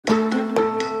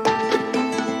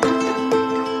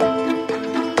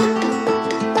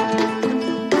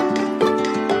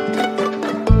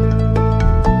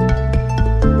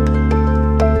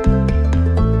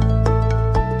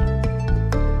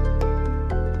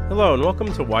Hello and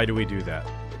welcome to Why Do We Do That?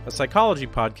 A psychology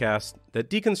podcast that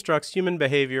deconstructs human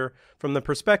behavior from the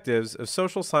perspectives of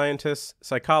social scientists,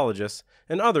 psychologists,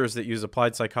 and others that use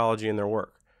applied psychology in their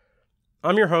work.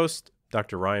 I'm your host,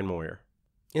 Dr. Ryan Moyer.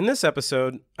 In this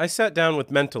episode, I sat down with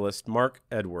mentalist Mark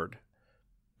Edward.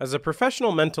 As a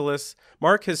professional mentalist,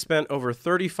 Mark has spent over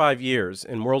 35 years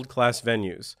in world-class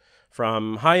venues,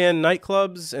 from high-end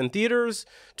nightclubs and theaters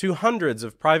to hundreds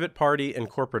of private party and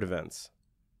corporate events.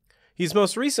 He's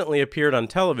most recently appeared on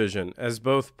television as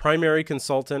both primary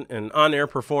consultant and on-air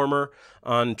performer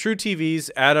on True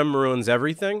TV's Adam Ruins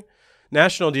Everything,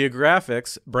 National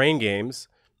Geographic's Brain Games,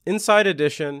 Inside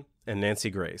Edition, and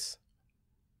Nancy Grace.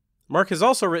 Mark has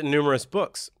also written numerous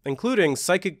books, including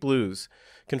Psychic Blues,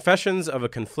 Confessions of a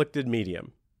Conflicted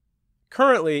Medium.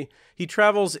 Currently, he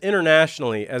travels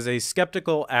internationally as a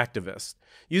skeptical activist,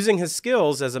 using his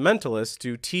skills as a mentalist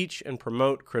to teach and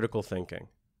promote critical thinking.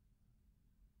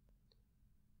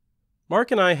 Mark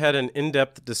and I had an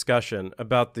in-depth discussion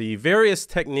about the various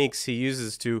techniques he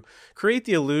uses to create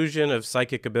the illusion of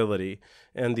psychic ability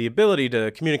and the ability to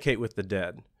communicate with the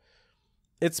dead.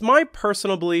 It's my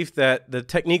personal belief that the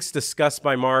techniques discussed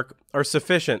by Mark are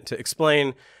sufficient to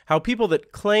explain how people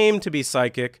that claim to be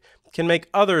psychic can make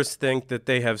others think that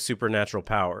they have supernatural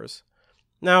powers.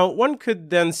 Now, one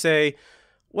could then say,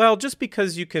 well, just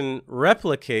because you can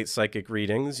replicate psychic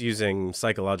readings using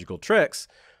psychological tricks,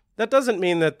 that doesn't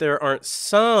mean that there aren't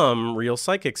some real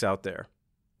psychics out there.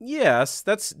 Yes,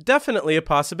 that's definitely a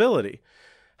possibility.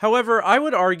 However, I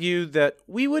would argue that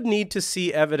we would need to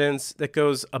see evidence that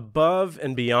goes above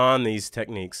and beyond these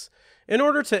techniques in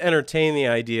order to entertain the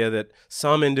idea that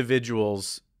some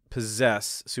individuals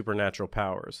possess supernatural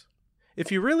powers.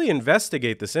 If you really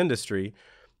investigate this industry,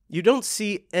 you don't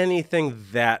see anything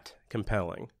that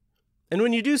compelling. And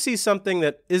when you do see something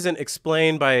that isn't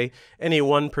explained by any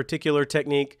one particular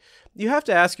technique, you have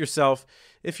to ask yourself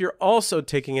if you're also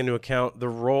taking into account the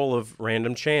role of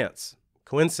random chance,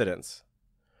 coincidence.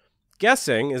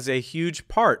 Guessing is a huge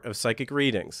part of psychic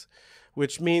readings,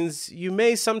 which means you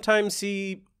may sometimes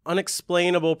see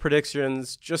unexplainable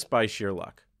predictions just by sheer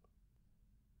luck.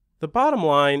 The bottom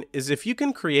line is if you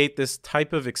can create this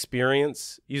type of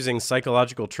experience using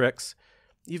psychological tricks,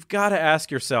 you've got to ask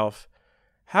yourself,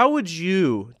 how would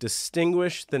you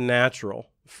distinguish the natural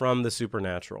from the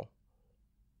supernatural?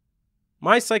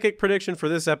 My psychic prediction for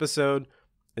this episode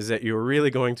is that you're really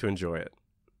going to enjoy it.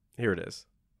 Here it is.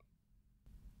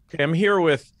 Okay, I'm here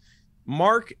with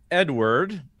Mark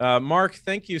Edward. Mark,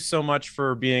 thank you so much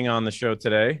for being on the show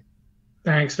today.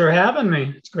 Thanks for having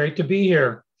me. It's great to be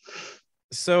here.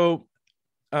 So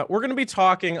we're going to be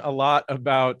talking a lot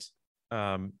about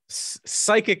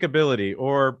psychic ability,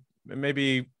 or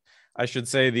maybe I should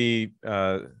say the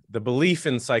belief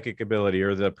in psychic ability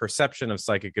or the perception of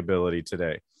psychic ability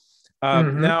today.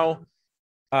 Now,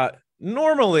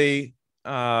 normally,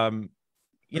 I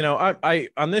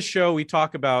on this show we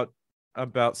talk about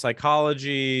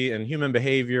psychology and human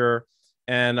behavior,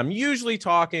 and I'm usually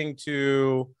talking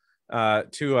to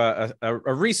a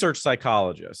research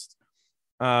psychologist.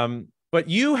 But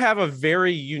you have a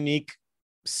very unique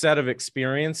set of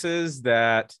experiences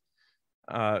that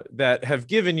have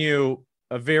given you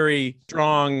a very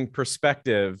strong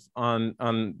perspective on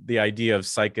the idea of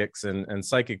psychics and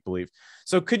psychic belief.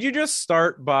 So could you just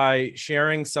start by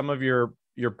sharing some of your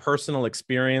personal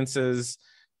experiences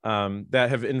that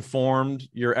have informed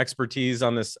your expertise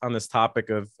on this topic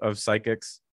of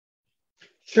psychics?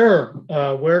 Sure.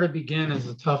 Where to begin is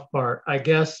the tough part. I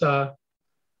guess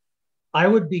I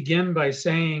would begin by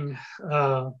saying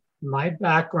my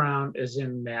background is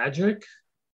in magic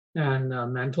and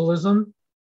mentalism.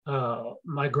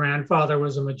 My grandfather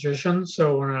was a magician,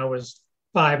 so when I was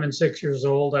 5 and 6 years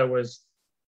old, I was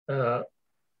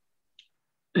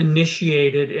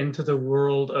initiated into the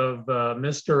world of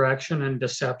misdirection and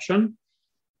deception.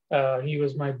 He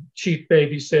was my chief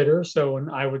babysitter, so when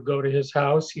I would go to his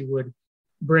house, he would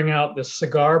bring out this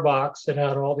cigar box that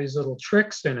had all these little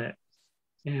tricks in it.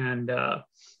 And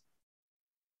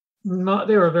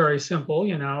they were very simple,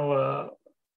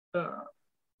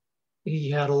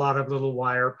 he had a lot of little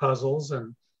wire puzzles.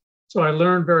 And so I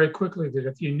learned very quickly that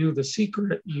if you knew the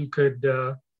secret, you could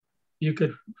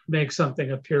make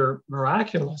something appear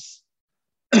miraculous.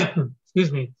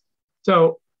 Excuse me.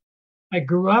 So I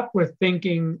grew up with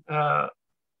thinking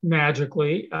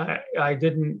magically. I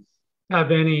didn't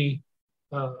have any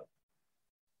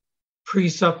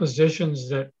presuppositions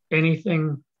that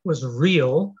anything was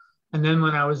real. And then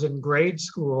when I was in grade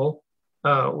school,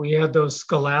 we had those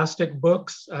scholastic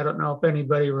books. I don't know if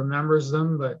anybody remembers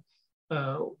them, but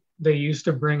they used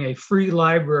to bring a free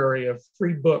library of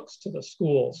free books to the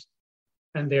schools.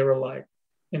 And they were like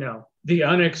the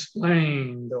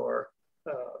unexplained, or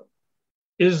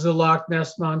is the Loch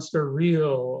Ness Monster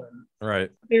real? And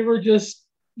Right. they were just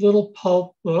little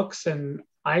pulp books, and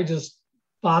I just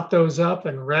bought those up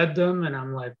and read them, and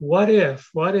I'm like, what if,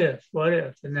 what if, what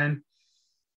if? And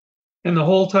the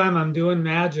whole time I'm doing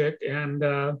magic and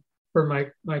for my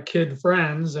kid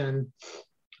friends, and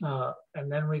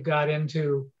then we got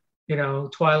into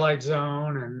Twilight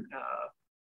Zone and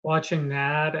watching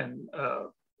that, and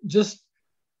just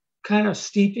kind of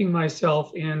steeping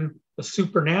myself in the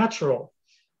supernatural.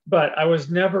 But I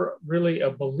was never really a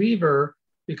believer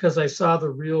because I saw the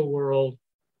real world,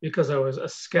 because I was a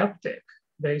skeptic,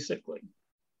 basically.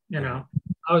 I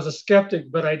was a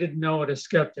skeptic, but I didn't know what a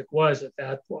skeptic was at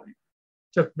that point.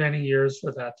 It took many years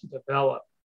for that to develop.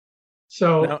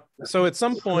 So at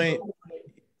some point,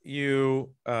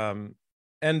 you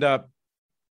end up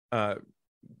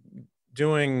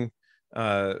doing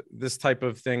this type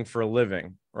of thing for a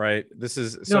living, right?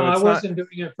 No, I wasn't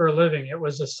doing it for a living. It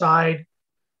was a side.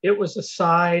 It was a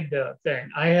side thing.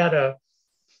 I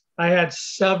had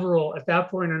several, at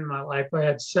that point in my life, I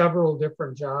had several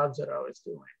different jobs that I was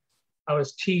doing. I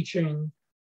was teaching.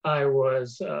 I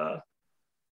was, I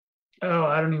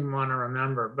don't even want to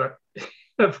remember, but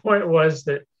the point was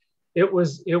that it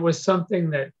was something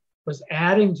that was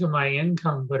adding to my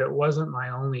income, but it wasn't my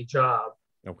only job.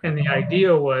 Okay. And the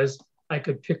idea was I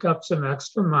could pick up some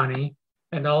extra money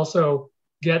and also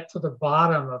get to the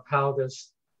bottom of how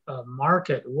this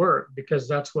market worked, because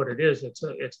that's what it is. It's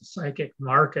a psychic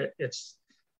market.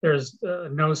 There's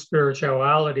no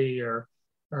spirituality or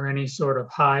any sort of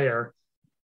higher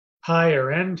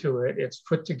end to it. It's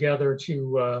put together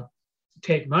to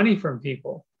take money from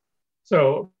people.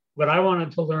 So, but I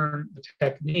wanted to learn the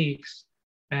techniques,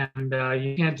 and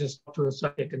you can't just go to a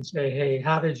psychic and say, hey,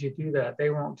 how did you do that? They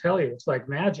won't tell you. It's like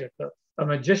magic. A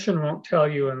magician won't tell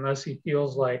you unless he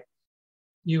feels like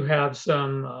you have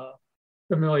some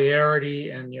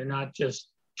familiarity and you're not just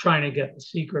trying to get the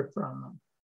secret from them.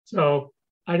 So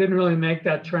I didn't really make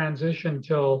that transition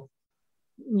till,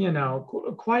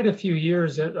 quite a few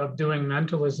years of doing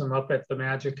mentalism up at the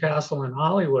Magic Castle in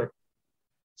Hollywood.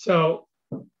 So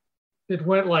it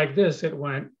went like this. It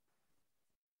went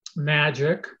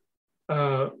magic,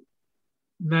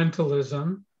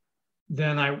 mentalism.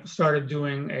 Then I started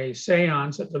doing a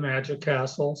seance at the Magic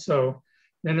Castle. So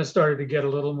then it started to get a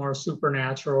little more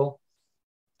supernatural.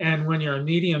 And when you're a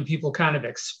medium, people kind of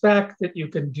expect that you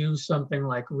can do something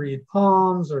like read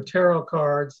palms or tarot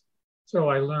cards. So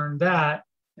I learned that.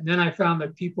 And then I found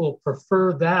that people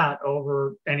prefer that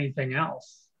over anything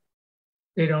else.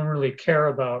 They don't really care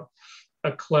about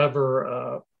a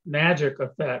clever magic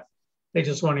effect. They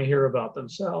just want to hear about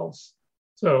themselves.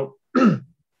 So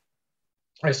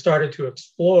I started to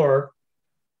explore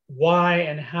why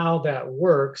and how that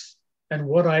works and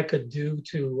what I could do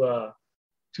to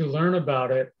learn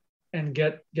about it and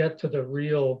get to the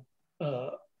real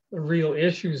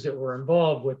issues that were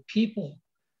involved with people,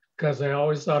 because I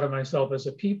always thought of myself as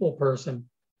a people person.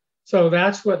 So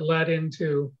that's what led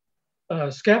into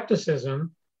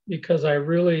skepticism, because I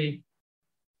wanted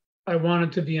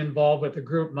to be involved with the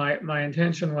group. My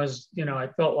intention was, I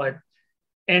felt like,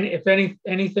 and if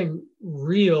anything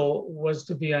real was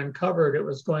to be uncovered, it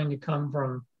was going to come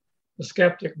from the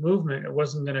skeptic movement. It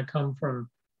wasn't going to come from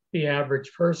the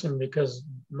average person, because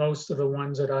most of the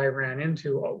ones that I ran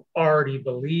into already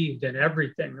believed in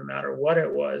everything, no matter what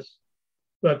it was.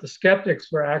 But the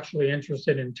skeptics were actually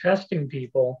interested in testing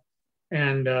people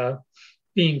and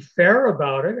being fair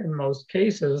about it in most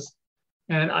cases.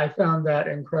 And I found that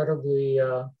incredibly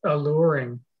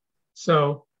alluring.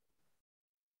 So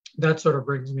that sort of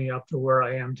brings me up to where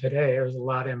I am today. There's a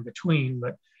lot in between,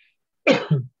 but.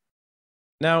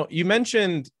 Now, you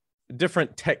mentioned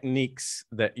different techniques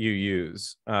that you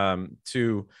use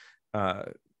to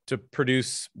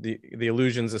produce the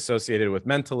illusions associated with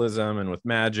mentalism and with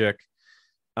magic.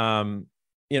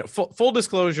 Full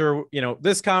disclosure,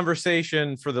 this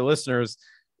conversation, for the listeners,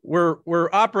 we're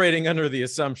operating under the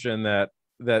assumption that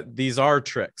these are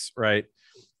tricks, right?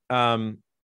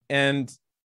 And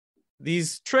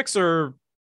these tricks are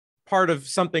part of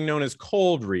something known as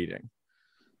cold reading.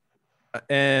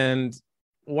 And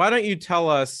why don't you tell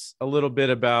us a little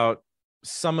bit about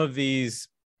some of these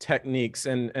techniques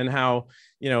and how,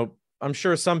 I'm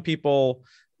sure some people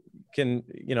can,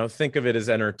 think of it as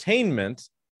entertainment.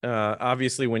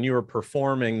 Obviously, when you were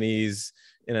performing these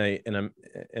in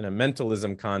a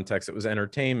mentalism context, it was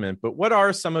entertainment. But what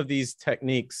are some of these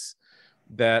techniques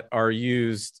that are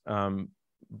used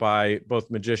by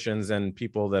both magicians and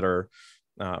people that are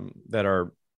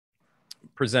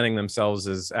presenting themselves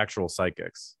as actual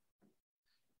psychics?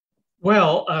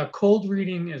 Well, cold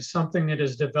reading is something that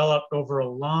is developed over a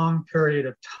long period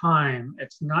of time.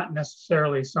 It's not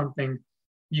necessarily something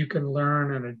you can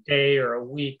learn in a day or a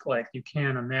week like you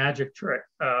can a magic trick.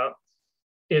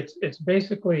 It's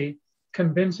basically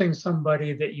convincing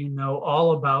somebody that you know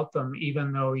all about them,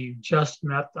 even though you just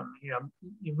met them.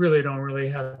 You really don't really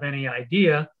have any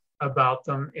idea about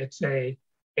them. It's a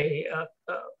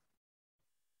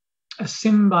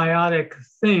symbiotic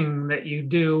thing that you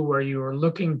do where you are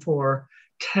looking for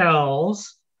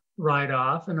tells right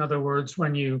off. In other words,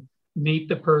 when you meet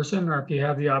the person or if you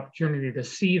have the opportunity to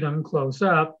see them close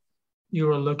up, you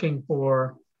are looking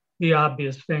for the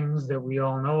obvious things that we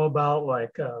all know about,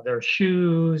 like their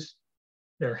shoes,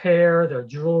 their hair, their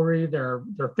jewelry, their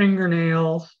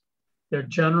fingernails, their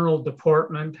general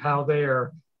deportment, how they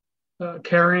are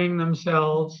carrying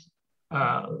themselves,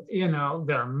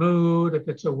 their mood, if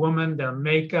it's a woman, their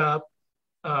makeup,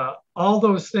 all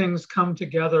those things come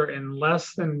together in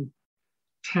less than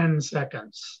 10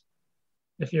 seconds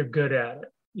if you're good at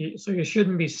it. So you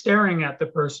shouldn't be staring at the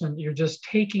person. You're just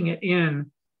taking it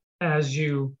in as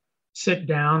you sit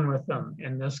down with them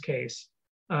in this case.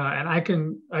 And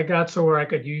I got so where I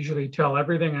could usually tell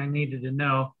everything I needed to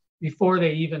know before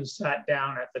they even sat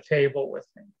down at the table with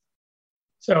me.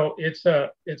 So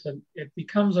it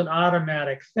becomes an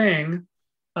automatic thing.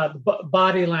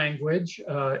 Body language,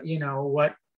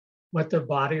 what their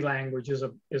body language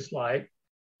is like.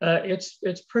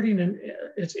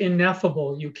 It's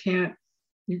ineffable. You can't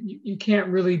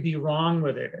really be wrong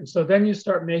with it. And so then you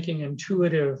start making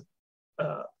intuitive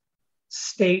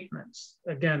statements.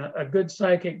 Again, a good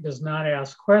psychic does not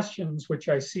ask questions, which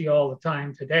I see all the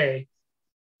time today.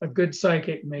 A good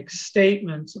psychic makes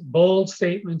statements, bold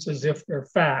statements, as if they're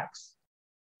facts.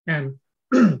 And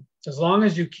as long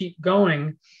as you keep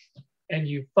going and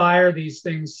you fire these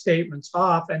statements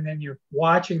off, and then you're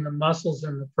watching the muscles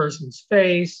in the person's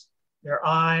face, their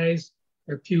eyes,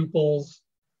 their pupils,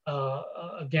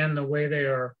 again, the way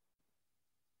their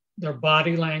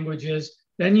body language is,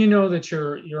 then you know that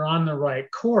you're on the right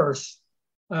course.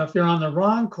 If you're on the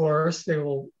wrong course, they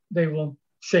will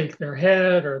shake their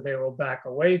head or they will back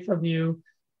away from you.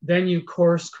 Then you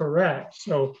course correct.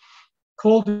 So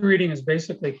cold reading is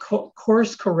basically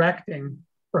course correcting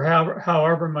for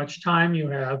however much time you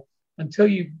have until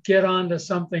you get onto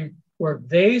something where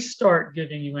they start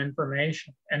giving you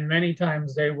information. And many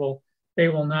times they will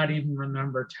not even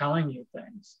remember telling you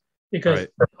things, because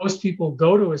most people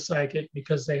go to a psychic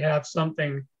because they have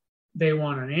something they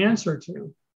want an answer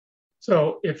to.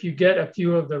 So if you get a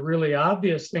few of the really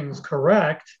obvious things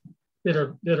correct that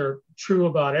are true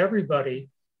about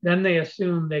everybody, then they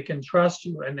assume they can trust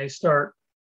you, and they start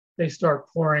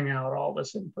pouring out all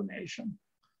this information.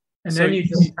 And then you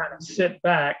just kind of sit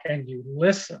back and you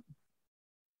listen.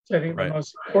 So I think the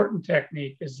most important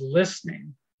technique is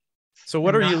listening. So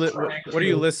what are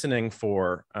you listening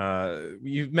for?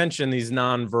 You've mentioned these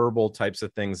nonverbal types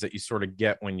of things that you sort of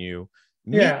get when you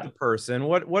meet the person.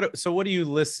 So what are you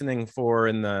listening for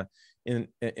in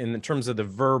terms of the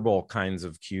verbal kinds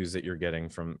of cues that you're getting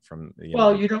from the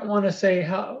Well, you don't want to say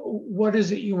what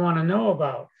is it you want to know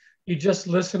about. You just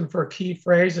listen for key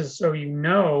phrases so you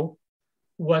know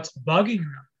what's bugging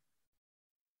them.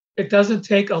 It doesn't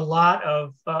take a lot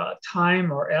of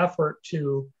time or effort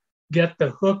to get the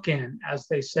hook in, as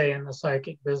they say in the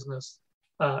psychic business.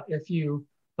 If you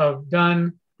have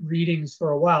done readings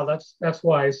for a while, that's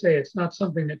why I say it's not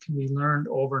something that can be learned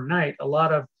overnight. A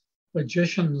lot of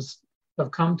magicians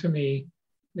have come to me.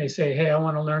 They say, "Hey, I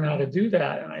want to learn how to do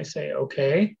that," and I say,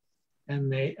 "Okay."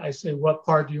 And I say, "What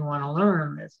part do you want to learn?"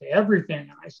 And they say, "Everything."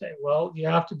 And I say, "Well, you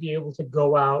have to be able to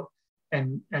go out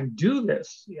and do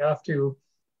this. You have to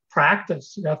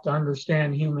practice. You have to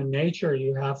understand human nature.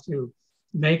 You have to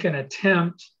make an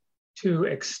attempt to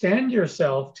extend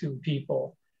yourself to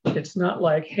people. It's not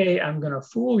like, hey, I'm going to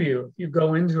fool you." If you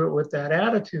go into it with that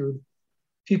attitude,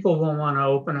 people won't want to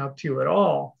open up to you at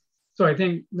all. So I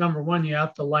think, number one, you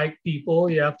have to like people.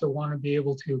 You have to want to be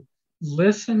able to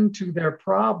listen to their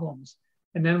problems.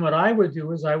 And then what I would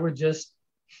do is I would just,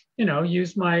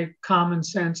 use my common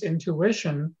sense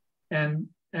intuition and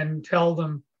tell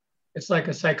them. It's like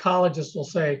a psychologist will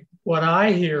say, "What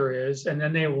I hear is," and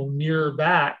then they will mirror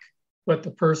back what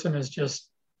the person has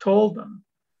just told them.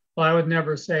 Well, I would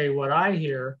never say what I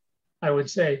hear. I would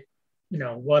say,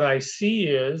 what I see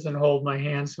is, and hold my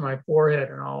hands to my forehead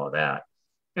and all of that.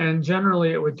 And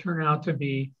generally it would turn out to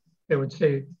be, they would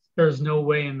say, "There's no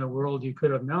way in the world you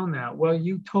could have known that." Well,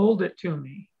 you told it to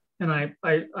me. And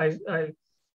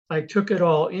I took it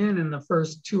all in the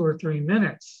first 2 or 3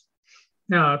 minutes.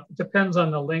 Now, it depends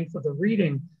on the length of the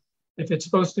reading. If it's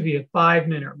supposed to be a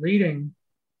 5-minute reading,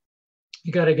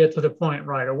 you got to get to the point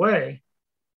right away.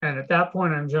 And at that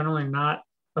point, I'm generally not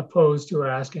opposed to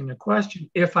asking a question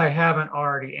if I haven't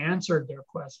already answered their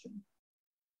question.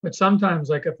 But sometimes,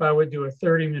 like if I would do a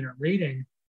 30-minute reading,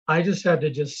 I just had to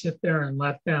just sit there and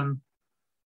let them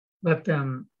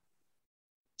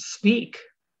speak,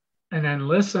 and then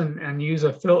listen and use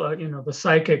the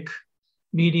psychic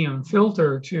medium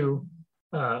filter to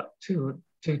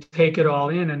take it all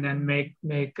in, and then make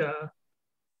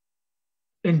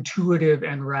intuitive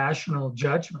and rational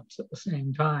judgments at the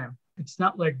same time. It's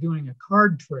not like doing a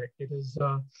card trick. It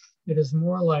is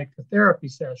more like a therapy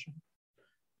session.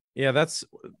 Yeah, that's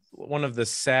one of the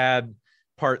sad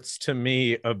parts to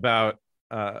me about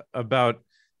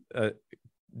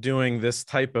doing this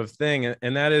type of thing,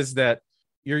 and that is that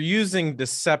you're using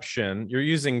deception, you're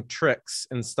using tricks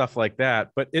and stuff like that,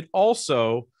 but it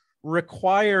also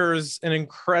requires an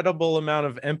incredible amount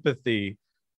of empathy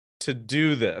to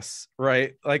do this,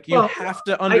 right? Like you have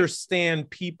to understand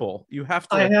people. You have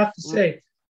to. I have to say,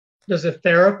 does a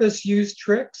therapist use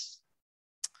tricks?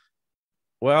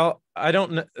 Well, I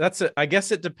don't know. I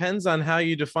guess it depends on how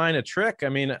you define a trick. I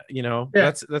mean,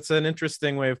 that's an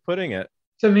interesting way of putting it.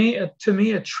 To me,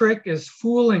 a trick is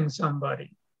fooling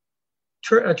somebody.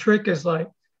 A trick is like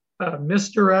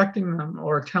misdirecting them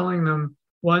or telling them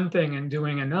one thing and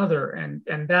doing another,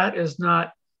 and that is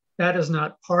not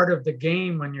part of the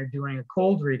game when you're doing a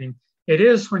cold reading. It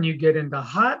is when you get into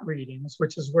hot readings,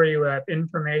 which is where you have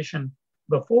information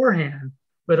beforehand.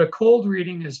 But a cold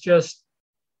reading is just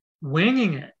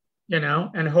winging it,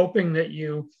 and hoping that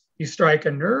you strike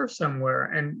a nerve somewhere.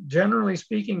 And generally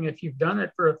speaking, if you've done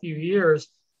it for a few years,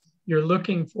 you're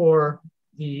looking for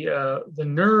the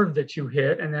nerve that you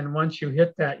hit, and then once you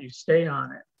hit that, you stay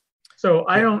on it. So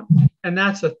I don't, and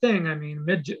that's the thing. I mean,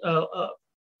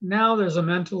 now there's a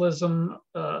mentalism,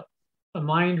 a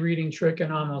mind reading trick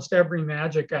in almost every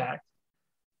magic act,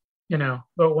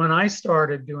 But when I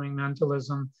started doing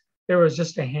mentalism, there was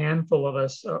just a handful of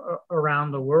us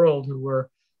around the world who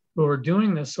were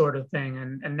doing this sort of thing,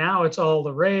 and now it's all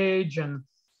the rage. And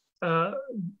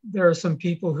there are some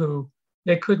people who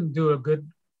they couldn't do a good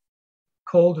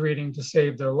cold reading to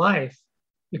save their life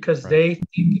because they think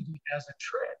it as a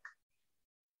trick.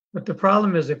 But the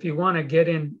problem is, if you want to get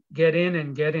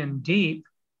in deep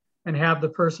and have the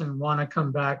person want to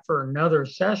come back for another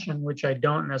session, which I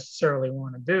don't necessarily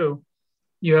want to do,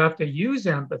 you have to use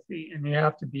empathy, and you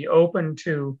have to be open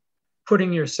to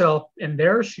putting yourself in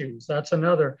their shoes. That's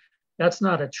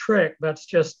not a trick. That's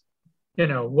just,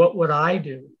 what would I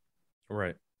do?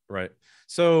 Right.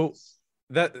 So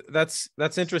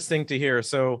that's interesting to hear.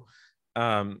 So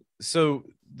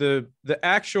the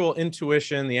actual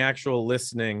intuition, the actual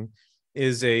listening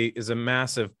is a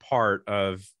massive part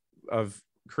of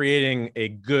creating a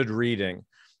good reading.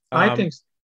 I think so.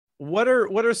 What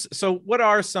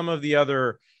are some of the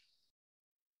other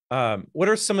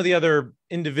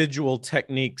individual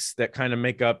techniques that kind of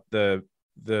make up the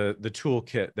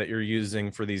toolkit that you're using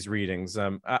for these readings?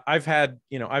 I've had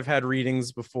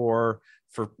readings before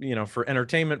for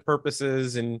entertainment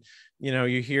purposes, and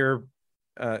you hear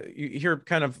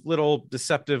kind of little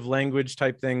deceptive language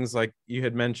type things like you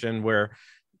had mentioned, where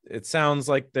it sounds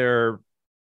like they're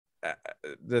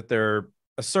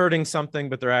asserting something,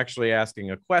 but they're actually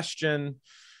asking a question.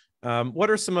 What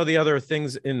are some of the other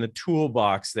things in the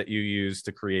toolbox that you use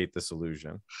to create this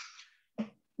illusion?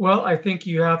 Well, I think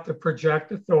you have to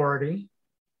project authority.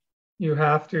 You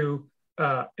have to,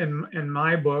 in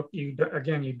my book, you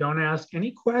don't ask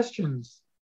any questions.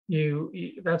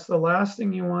 That's the last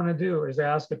thing you want to do, is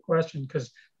ask a question,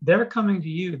 because they're coming to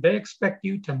you. They expect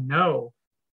you to know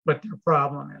what their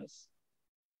problem is.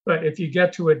 But if you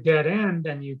get to a dead end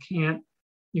and you can't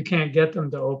get them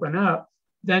to open up,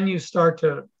 then you start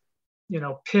to,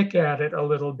 pick at it a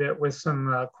little bit with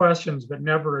some questions, but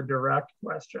never a direct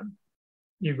question.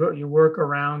 You work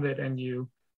around it, and you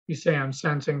say, I'm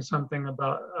sensing something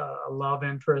about a love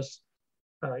interest,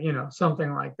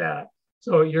 something like that.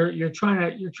 So you're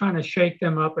trying to shake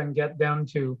them up and get them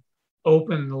to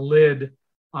open the lid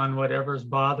on whatever's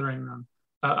bothering them.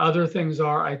 Other things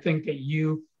are, I think that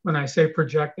when I say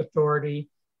project authority,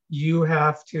 you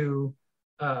have to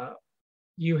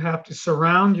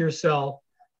surround yourself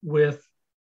with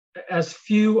as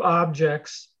few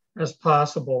objects as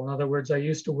possible. In other words, I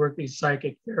used to work these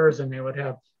psychic fairs, and they would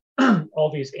have all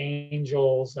these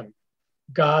angels and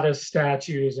goddess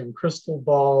statues and crystal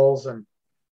balls and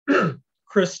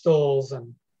crystals.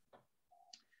 And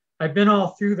I've been all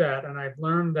through that, and I've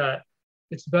learned that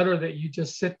it's better that you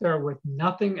just sit there with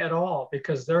nothing at all,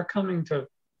 because they're coming to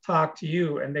talk to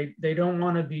you, and they don't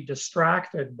want to be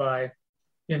distracted by,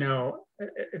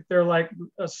 if they're like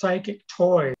a psychic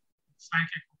toy.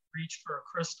 psychic will reach for a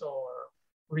crystal or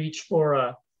reach for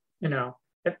a,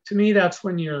 to me, that's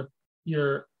when you're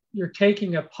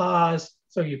taking a pause.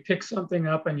 So you pick something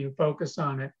up and you focus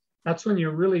on it. That's when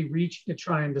you're really reaching to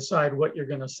try and decide what you're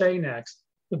going to say next.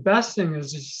 The best thing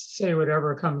is just say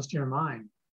whatever comes to your mind.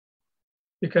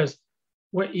 Because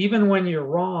even when you're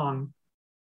wrong,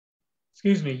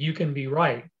 you can be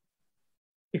right.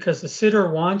 Because the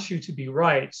sitter wants you to be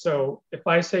right. So if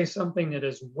I say something that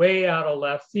is way out of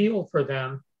left field for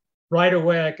them, right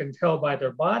away I can tell by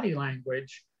their body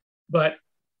language. But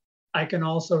I can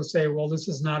also say, well, this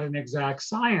is not an exact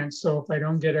science. So if I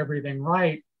don't get everything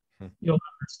right, you'll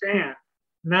understand.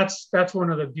 And that's one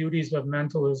of the beauties of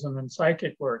mentalism and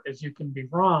psychic work, is you can be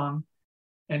wrong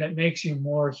and it makes you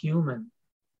more human.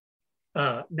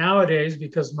 Nowadays,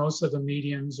 because most of the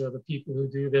mediums or the people who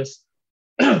do this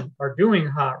are doing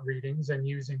hot readings and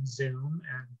using Zoom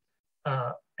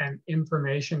and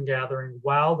information gathering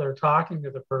while they're talking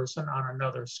to the person on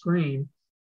another screen,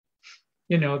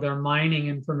 they're mining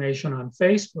information on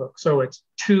Facebook. So it's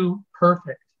too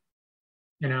perfect.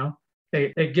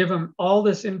 They give them all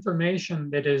this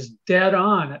information that is dead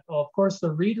on. Well, of course,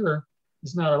 the reader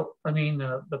is not,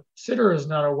 the sitter is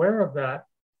not aware of that.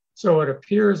 So it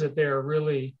appears that they're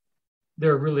really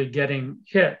getting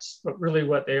hits, but really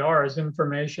what they are is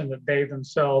information that they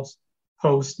themselves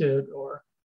posted or,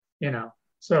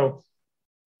 so,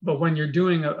 but when you're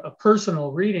doing a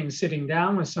personal reading, sitting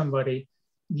down with somebody,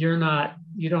 you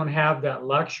don't have that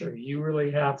luxury. You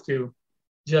really have to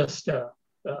just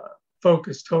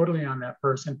focus totally on that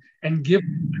person and give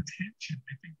them attention.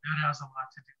 I think that has a lot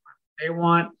to do with it. They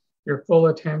want your full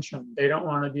attention. They don't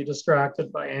want to be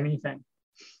distracted by anything.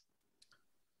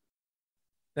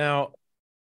 Now,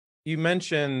 you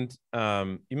mentioned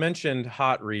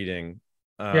hot reading,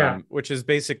 which is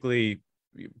basically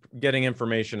getting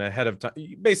information ahead of time,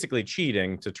 basically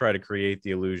cheating to try to create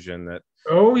the illusion that.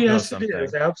 Oh yes, it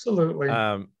is, absolutely.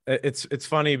 It's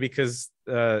funny because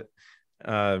I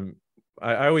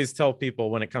always tell people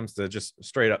when it comes to just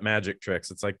straight up magic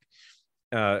tricks, it's like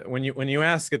when you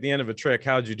ask at the end of a trick,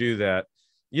 how'd you do that?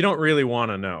 You don't really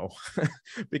want to know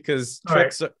because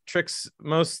tricks,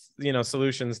 most,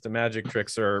 solutions to magic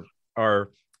tricks are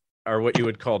what you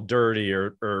would call dirty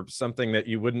or something that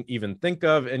you wouldn't even think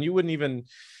of. And you wouldn't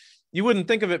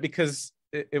think of it because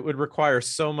it would require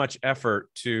so much effort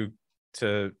to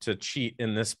cheat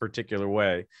in this particular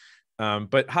way.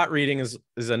 But hot reading is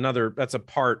that's a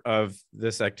part of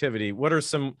this activity. What are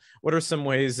some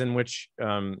ways in which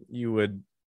you would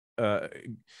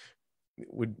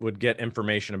get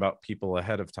information about people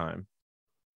ahead of time?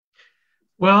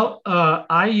 Well,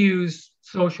 I use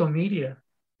social media.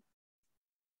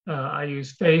 I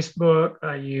use Facebook.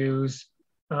 I use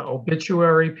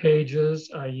obituary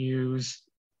pages. I use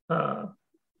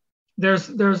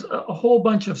there's a whole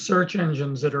bunch of search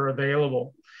engines that are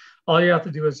available. All you have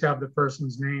to do is have the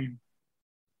person's name.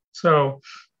 So,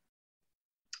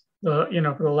 for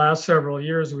the last several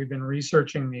years, we've been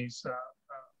researching these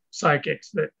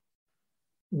psychics that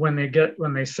when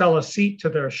they sell a seat to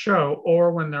their show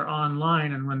or when they're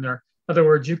online and in other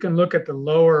words, you can look at the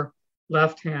lower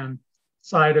left-hand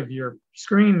side of your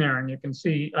screen there and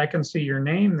I can see your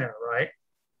name there, right?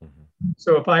 Mm-hmm.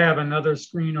 So if I have another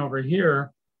screen over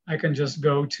here, I can just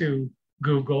go to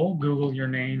Google your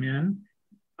name in.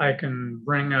 I can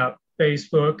bring up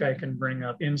Facebook, I can bring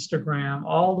up Instagram.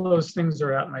 All those things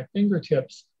are at my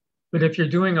fingertips. But if you're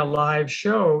doing a live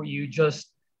show, you get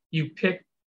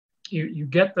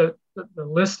the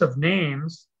list of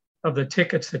names of the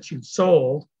tickets that you've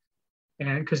sold.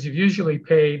 And because you've usually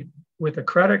paid with a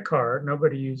credit card,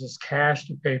 nobody uses cash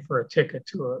to pay for a ticket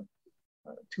to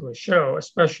a show,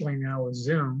 especially now with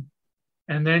Zoom.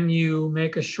 And then you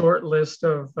make a short list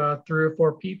of 3 or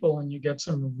 4 people and you get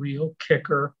some real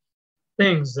kicker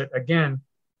things that, again,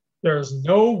 there's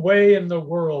no way in the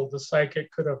world the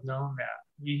psychic could have known that.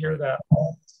 We hear that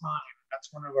all the time.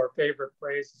 That's one of our favorite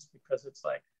phrases because it's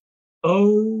like,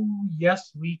 oh,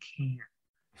 yes, we can.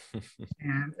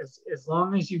 And as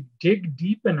long as you dig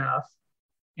deep enough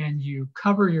and you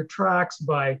cover your tracks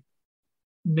by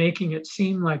making it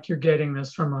seem like you're getting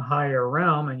this from a higher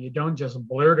realm and you don't just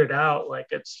blurt it out like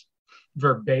it's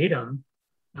verbatim,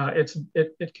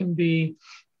 it can be,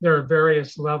 there are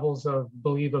various levels of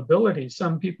believability.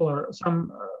 Some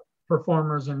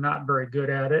performers are not very good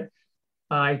at it.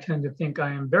 I tend to think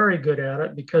I am very good at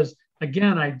it because,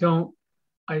 again, I don't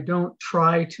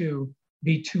try to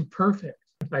be too perfect.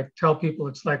 I tell people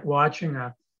it's like watching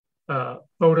a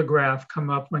photograph come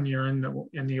up when you're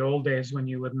in the old days when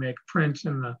you would make prints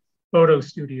in the photo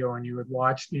studio and you would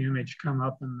watch the image come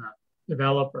up in the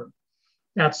developer,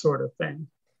 that sort of thing.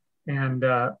 And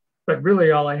but but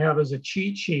really all I have is a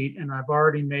cheat sheet, and I've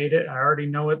already made it. I already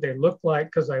know what they look like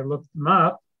because I looked them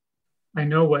up. I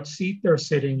know what seat they're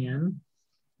sitting in,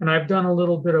 and I've done a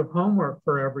little bit of homework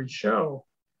for every show.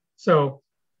 So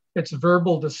it's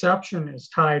verbal deception is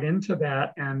tied into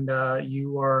that, and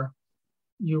you are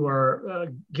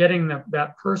getting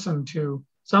that person to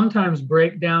sometimes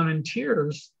break down in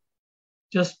tears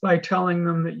just by telling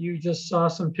them that you just saw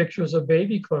some pictures of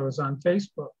baby clothes on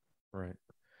Facebook. Right.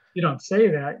 You don't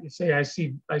say that. You say, I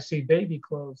see baby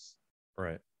clothes.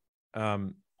 Right.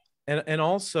 And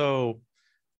also,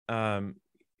 you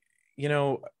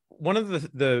know, one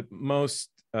of the most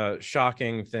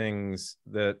shocking things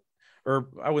that, or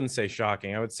I wouldn't say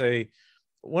shocking, I would say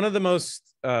one of the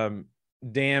most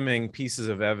damning pieces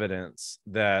of evidence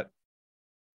that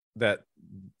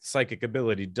psychic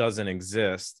ability doesn't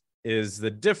exist is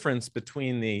the difference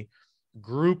between the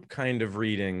group kind of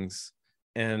readings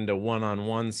and a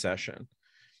one-on-one session.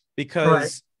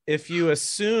 Because if you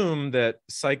assume that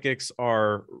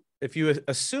if you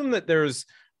assume that there's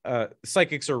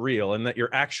psychics are real and that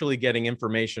you're actually getting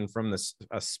information from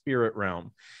a spirit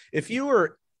realm, if you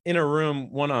were in a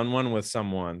room one-on-one with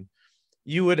someone,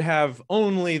 you would have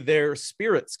only their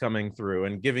spirits coming through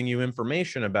and giving you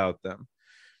information about them.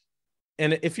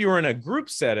 And if you were in a group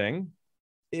setting,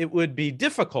 it would be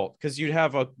difficult because you'd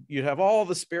have all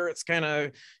the spirits kind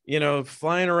of, you know,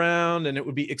 flying around, and it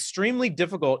would be extremely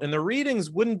difficult, and the readings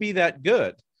wouldn't be that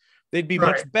good. They'd be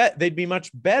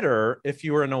much better if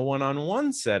you were in a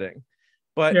one-on-one setting.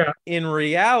 But in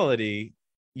reality,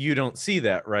 you don't see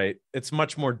that, right? It's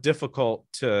much more difficult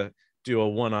to do a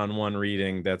one-on-one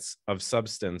reading that's of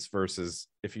substance versus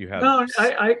if you have. No,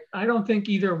 I don't think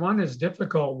either one is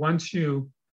difficult once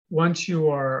you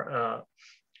are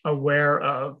aware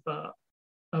of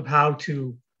how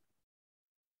to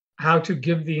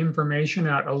give the information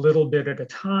out a little bit at a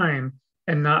time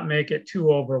and not make it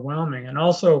too overwhelming. And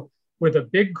also with a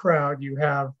big crowd, you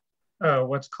have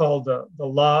what's called the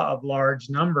law of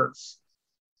large numbers,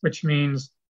 which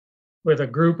means with a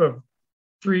group of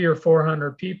 300 or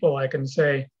 400 people, I can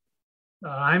say,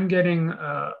 I'm getting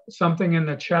something in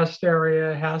the chest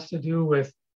area, has to do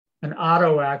with an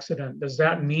auto accident. Does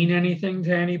that mean anything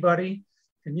to anybody?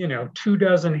 And,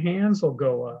 24 hands will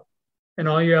go up. And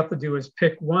all you have to do is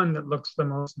pick one that looks the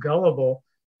most gullible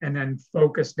and then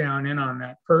focus down in on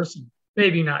that person.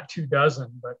 Maybe not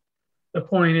 24, but the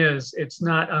point is, it's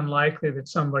not unlikely that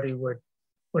somebody would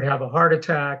have a heart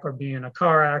attack or be in a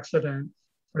car accident.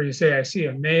 Or you say, I see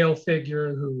a male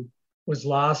figure who was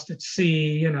lost at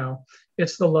sea.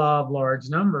 It's the law of large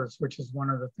numbers, which is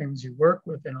one of the things you work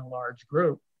with in a large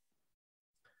group.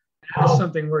 It's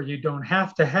something where you don't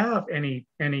have to have any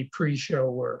pre-show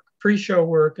work. Pre-show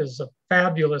work is a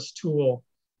fabulous tool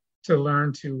to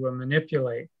learn to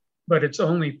manipulate, but it's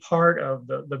only part of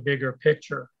the bigger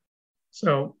picture.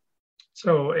 But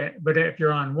if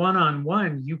you're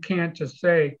on-one, you can't just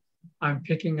say, I'm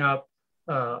picking up,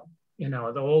 the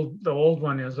old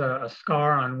one is a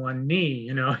scar on one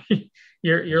knee.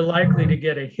 You're likely to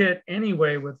get a hit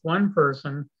anyway with one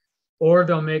person, or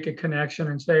they'll make a connection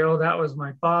and say, oh, that was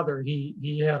my father.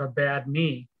 He had a bad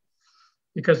knee.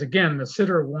 Because again, the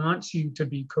sitter wants you to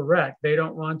be correct. They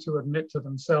don't want to admit to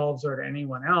themselves or to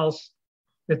anyone else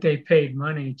that they paid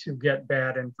money to get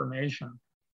bad information.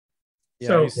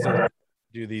 Yeah, I used to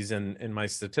do these in my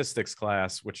statistics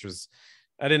class, which was,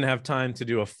 I didn't have time to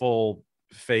do a full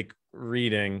fake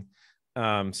reading.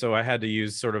 So I had to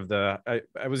use sort of I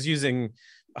was using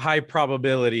high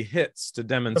probability hits to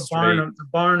demonstrate the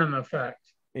Barnum effect.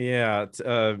 Yeah.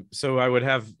 So I would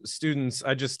have students,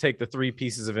 I just take the 3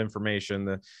 pieces of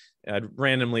information. I'd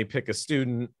randomly pick a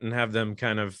student and have them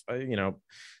kind of,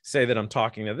 say that I'm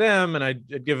talking to them, and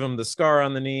I'd give them the scar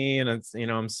on the knee, and it's,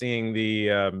 I'm seeing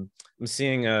your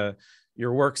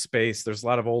workspace. There's a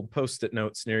lot of old Post-it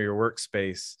notes near your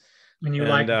workspace. And you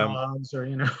like dogs or,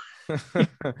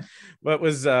 But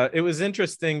it was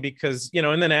interesting because,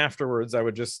 and then afterwards I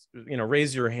would just,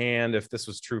 raise your hand if this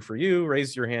was true for you,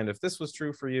 raise your hand if this was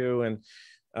true for you. And,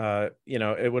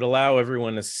 it would allow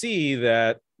everyone to see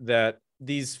that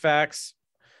these facts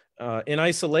in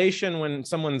isolation, when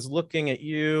someone's looking at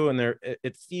you and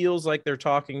it feels like they're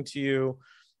talking to you,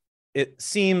 it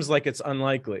seems like it's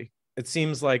unlikely. It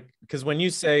seems like, because when you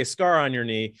say a scar on your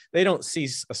knee, they don't see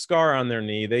a scar on their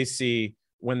knee. They see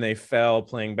when they fell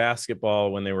playing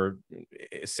basketball when they were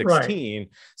 16. Right.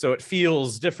 So it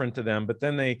feels different to them. But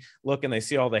then they look and they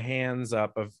see all the hands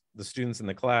up of the students in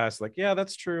the class, like, yeah,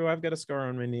 that's true. I've got a scar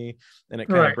on my knee. And it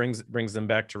kind of brings them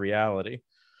back to reality.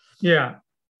 Yeah.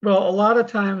 Well, a lot of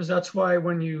times that's why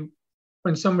when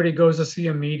somebody goes to see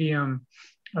a medium,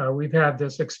 we've had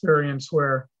this experience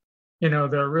where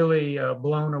they're really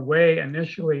blown away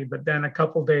initially, but then a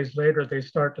couple days later, they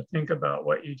start to think about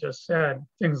what you just said,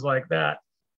 things like that.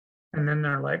 And then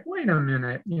they're like, wait a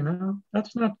minute,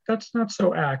 that's not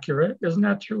so accurate. Isn't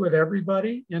that true with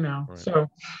everybody? Right. So,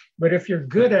 but if you're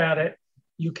good at it,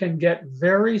 you can get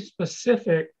very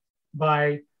specific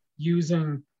by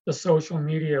using the social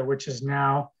media, which is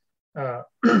now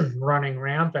running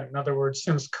rampant. In other words,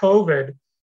 since COVID,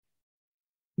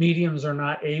 mediums are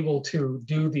not able to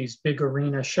do these big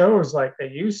arena shows like they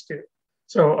used to.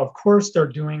 So, of course, they're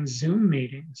doing Zoom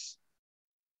meetings.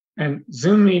 And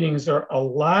Zoom meetings are a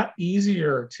lot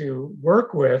easier to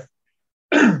work with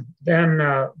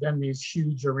than these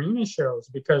huge arena shows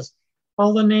because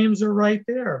all the names are right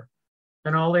there.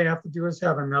 And all they have to do is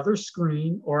have another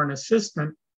screen or an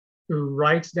assistant who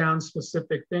writes down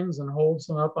specific things and holds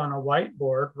them up on a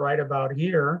whiteboard right about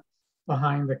here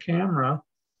behind the camera.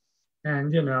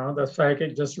 And, the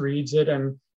psychic just reads it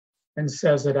and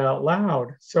says it out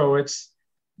loud. So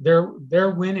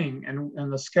they're winning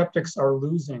and the skeptics are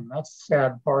losing. That's the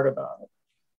sad part about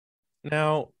it.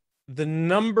 Now, the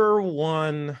number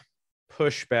one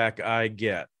pushback I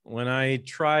get when I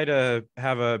try to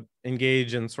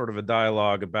engage in sort of a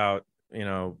dialogue about,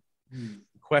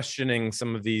 questioning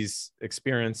some of these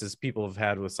experiences people have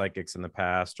had with psychics in the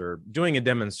past or doing a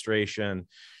demonstration,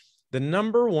 the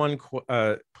number one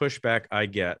pushback I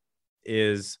get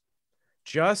is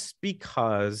just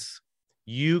because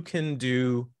you can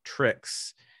do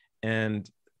tricks and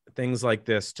things like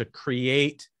this to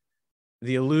create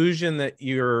the illusion that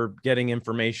you're getting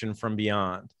information from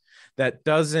beyond, that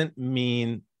doesn't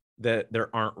mean that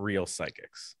there aren't real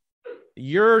psychics.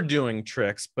 You're doing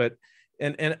tricks, but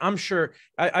and I'm sure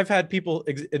I've had people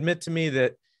admit to me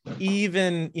that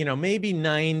even, maybe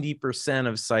 90%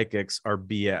 of psychics are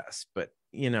BS, but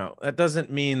that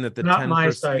doesn't mean that the Not my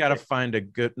 10%, you got to psychic. find a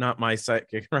good, not my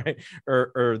psychic, right?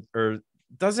 Or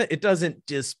doesn't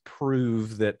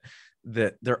disprove that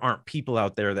there aren't people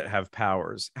out there that have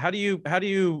powers. How do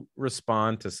you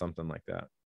respond to something like that?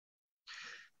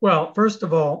 Well, first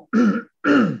of all,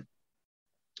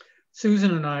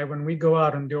 Susan and I, when we go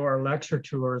out and do our lecture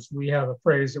tours, we have a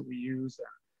phrase that we use.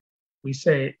 We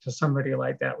say to somebody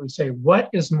like that, we say, what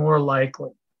is more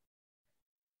likely?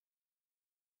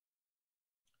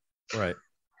 Right.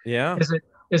 Yeah.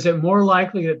 Is it more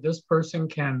likely that this person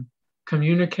can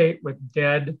communicate with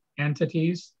dead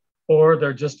entities, or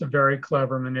they're just a very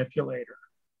clever manipulator?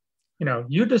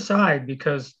 You decide,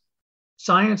 because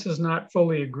science is not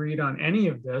fully agreed on any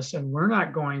of this, and we're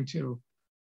not going to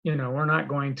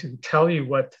tell you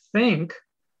what to think.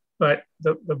 But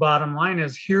the bottom line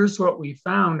is, here's what we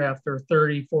found after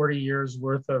 30, 40 years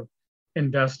worth of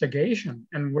investigation.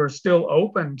 And we're still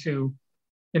open to,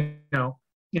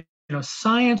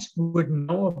 science would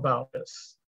know about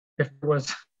this if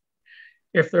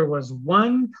there was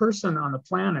one person on the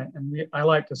planet, and I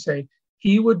like to say,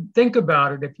 he would think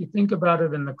about it. If you think about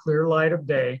it in the clear light of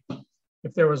day,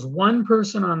 if there was one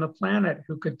person on the planet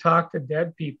who could talk to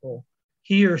dead people,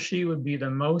 he or she would be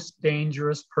the most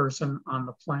dangerous person on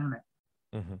the planet.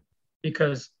 Mm-hmm.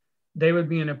 Because they would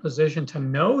be in a position to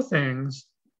know things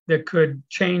that could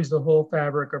change the whole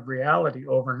fabric of reality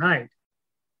overnight.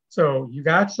 So you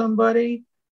got somebody,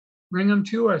 bring them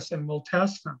to us and we'll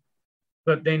test them.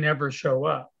 But they never show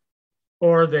up.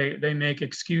 Or they make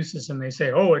excuses and they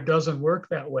say, oh, it doesn't work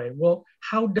that way. Well,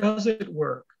 how does it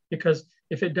work? Because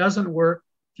if it doesn't work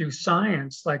through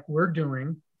science like we're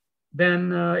doing, then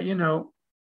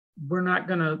we're not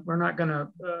gonna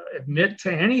admit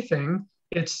to anything.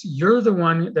 You're the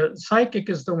one. The psychic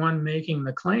is the one making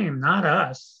the claim, not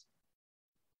us.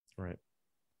 Right.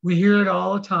 We hear it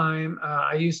all the time.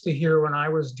 I used to hear when I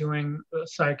was doing the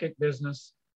psychic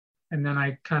business, and then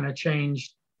I kind of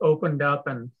opened up,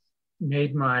 and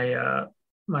made my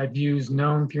views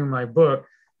known through my book.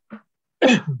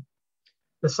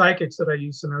 The psychics that I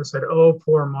used to know said, oh,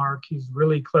 poor Mark, he's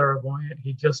really clairvoyant.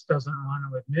 He just doesn't want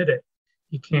to admit it.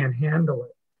 He can't handle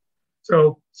it.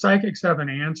 So psychics have an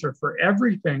answer for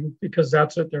everything because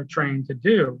that's what they're trained to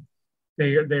do.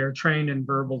 They are trained in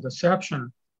verbal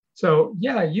deception. So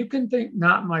yeah, you can think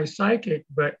not my psychic,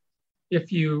 but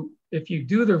if you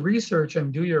do the research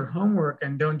and do your homework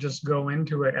and don't just go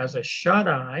into it as a shut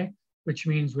eye, which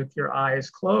means with your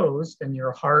eyes closed and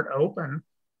your heart open,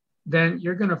 then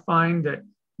you're going to find that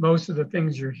most of the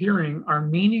things you're hearing are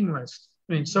meaningless.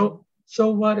 I mean, so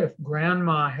what if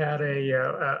grandma had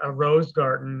a rose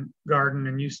garden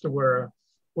and used to wear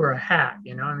a hat?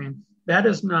 I mean, that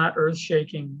is not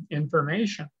earth-shaking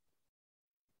information.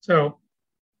 So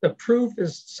the proof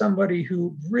is somebody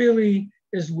who really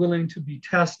is willing to be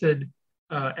tested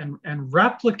and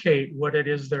replicate what it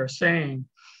is they're saying.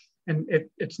 and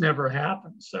it's never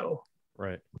happened. So,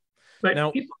 Right. but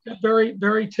Now, people get very,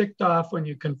 very ticked off when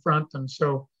you confront them.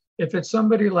 So if it's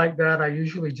somebody like that, I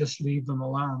usually just leave them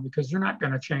alone because they're not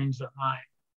going to change their mind.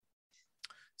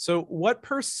 so what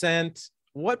percent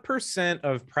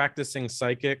of practicing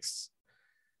psychics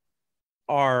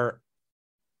are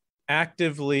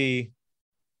actively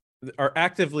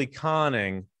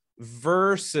conning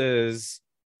versus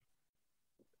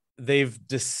they've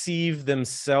deceived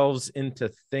themselves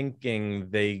into thinking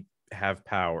they have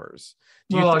powers?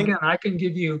 Do you Well, think? again, I can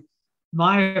give you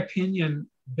my opinion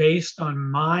based on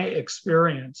my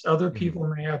experience. Other Mhm. people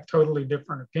may have totally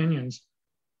different opinions,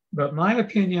 but my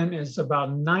opinion is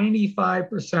about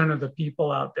 95% of the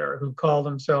people out there who call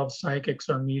themselves psychics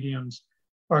or mediums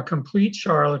are complete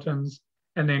charlatans,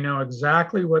 and they know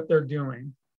exactly what they're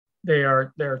doing.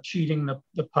 They're cheating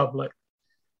the public.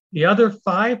 The other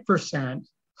 5%,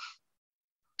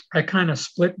 I kind of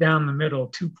split down the middle,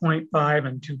 2.5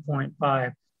 and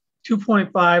 2.5.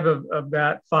 2.5 of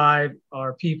that five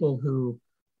are people who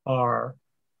are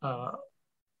uh,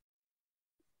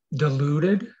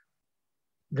 deluded.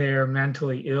 They're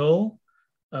mentally ill.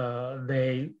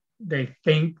 They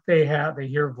think they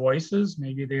hear voices.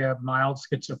 Maybe they have mild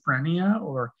schizophrenia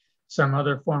or some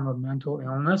other form of mental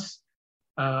illness.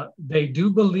 They do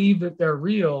believe that they're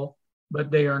real, but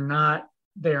they are not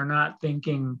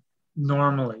thinking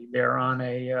normally. They're on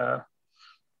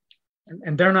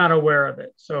and they're not aware of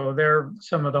it. So they're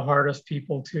some of the hardest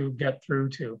people to get through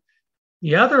to.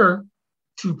 The other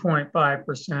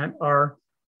 2.5% are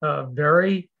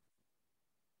very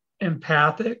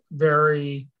empathic,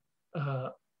 very uh,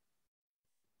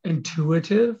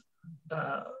 intuitive,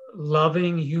 uh,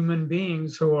 loving human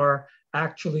beings who are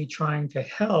actually trying to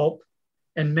help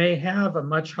and may have a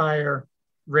much higher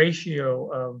ratio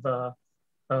of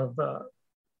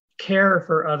care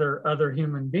for other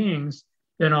human beings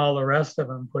than all the rest of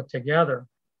them put together.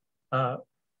 Uh,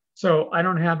 so I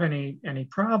don't have any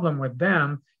problem with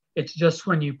them. It's just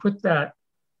when you put that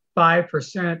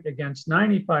 5% against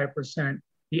 95%,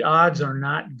 the odds are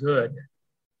not good.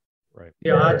 Right.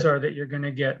 The odds are that you're going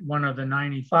to get one of the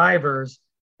 95ers,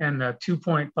 and the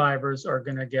 2.5ers are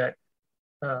going to get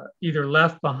either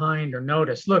left behind or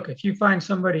noticed. Look, if you find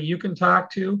somebody you can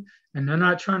talk to and they're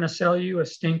not trying to sell you a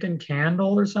stinking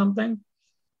candle or something,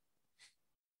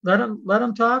 let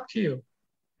them talk to you.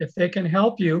 If they can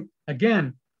help you,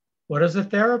 again, what does a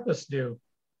therapist do?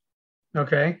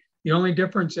 Okay. The only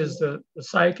difference is the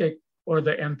psychic or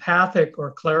the empathic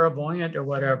or clairvoyant or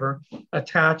whatever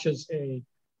attaches a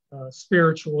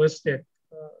spiritualistic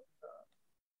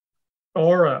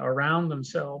aura around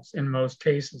themselves in most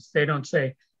cases. They don't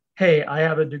say, hey, I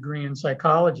have a degree in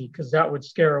psychology, because that would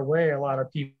scare away a lot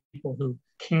of people who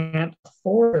can't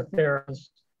afford a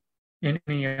therapist in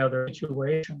any other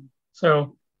situation.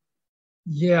 So,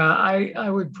 yeah, I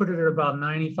would put it at about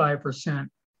 95%.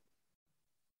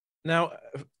 Now,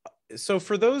 so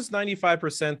for those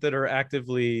 95% that are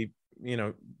actively,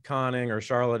 conning or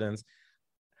charlatans,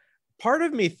 part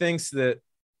of me thinks that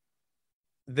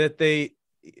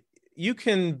you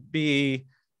can be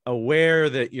aware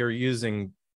that you're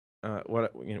using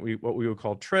what we would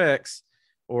call tricks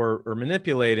or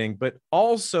manipulating, but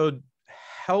also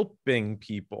helping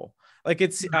people. Like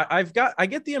I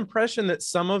get the impression that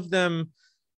some of them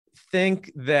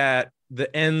think that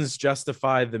the ends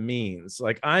justify the means.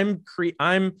 Like I'm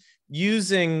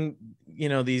using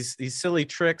these silly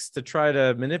tricks to try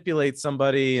to manipulate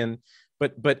somebody, and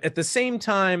but at the same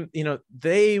time,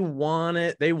 they want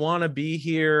it, they want to be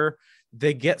here,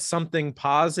 they get something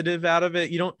positive out of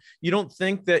it. You don't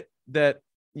think that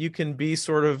you can be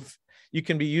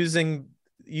using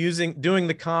doing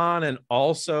the con and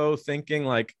also thinking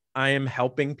like I am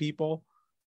helping people.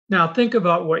 Now, think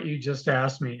about what you just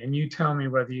asked me, and you tell me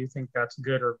whether you think that's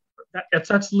good or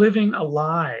that's living a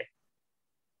lie.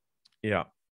 Yeah. I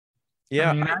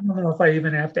Yeah. mean, I don't know if I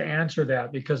even have to answer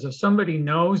that, because if somebody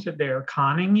knows that they are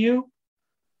conning you,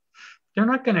 they're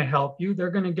not going to help you.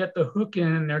 They're going to get the hook in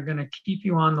and they're going to keep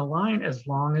you on the line as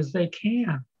long as they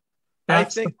can. I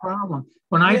That's the think, problem.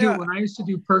 When yeah, I used to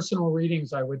do personal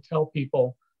readings, I would tell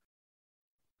people,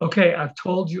 okay, I've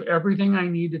told you everything I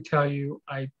need to tell you.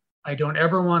 I don't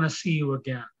ever want to see you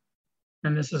again.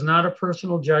 And this is not a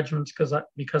personal judgment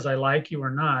because I like you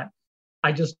or not.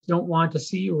 I just don't want to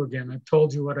see you again. I've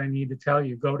told you what I need to tell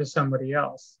you. Go to somebody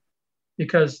else.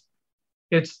 Because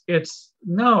it's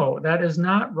no, that is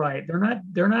not right.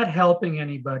 They're not helping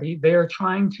anybody. They are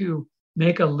trying to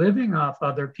make a living off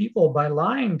other people by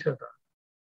lying to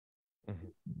them.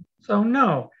 Mhm. So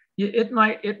no, it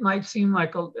might seem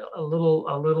like a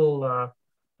little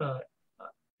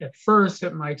at first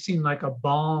it might seem like a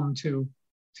balm to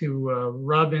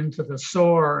rub into the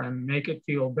sore and make it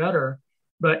feel better.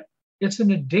 But it's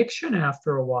an addiction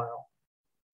after a while.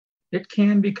 It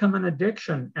can become an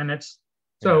addiction. And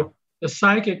so the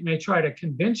psychic may try to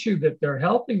convince you that they're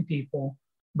helping people,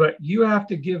 but you have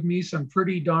to give me some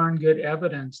pretty darn good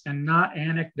evidence and not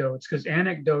anecdotes, because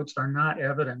anecdotes are not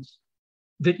evidence,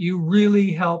 that you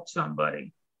really helped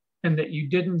somebody and that you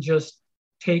didn't just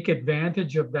take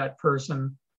advantage of that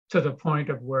person to the point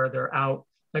of where they're out.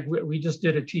 Like we just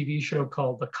did a TV show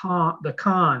called The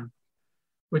Con,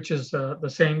 which is the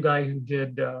same guy who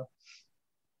did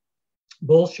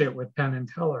Bullshit with Penn and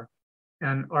Teller.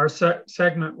 And our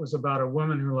segment was about a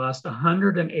woman who lost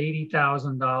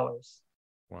 $180,000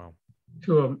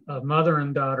 to a mother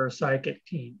and daughter psychic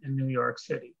team in New York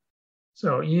City.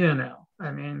 So,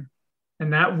 I mean,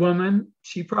 and that woman,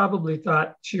 she probably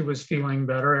thought she was feeling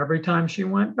better every time she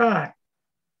went back.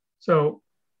 So,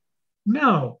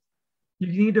 no, you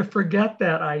need to forget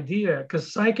that idea,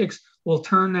 because psychics will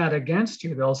turn that against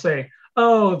you. They'll say,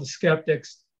 oh, the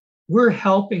skeptics, we're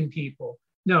helping people.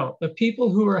 No, the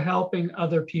people who are helping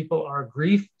other people are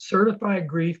certified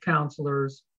grief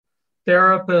counselors,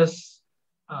 therapists.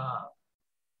 I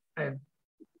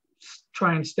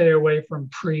try and stay away from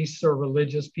priests or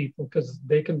religious people because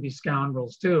they can be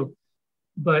scoundrels too.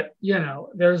 But,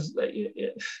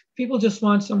 people just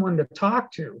want someone to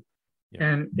talk to. Yeah.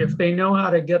 And if they know how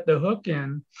to get the hook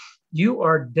in, you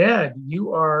are dead.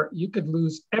 You could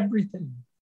lose everything.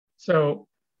 So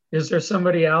is there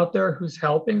somebody out there who's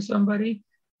helping somebody?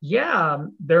 Yeah,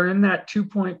 they're in that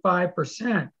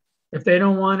 2.5%. If they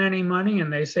don't want any money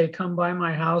and they say, come by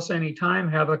my house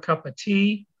anytime, have a cup of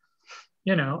tea,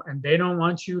 and they don't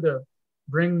want you to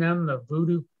bring them the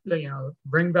voodoo,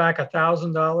 bring back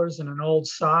 $1,000 in an old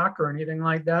sock or anything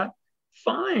like that,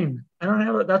 fine. I don't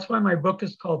have it. That's why my book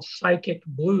is called Psychic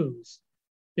Blues,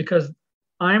 because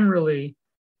I've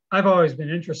always been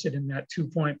interested in that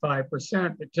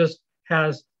 2.5% that just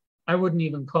has, I wouldn't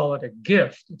even call it a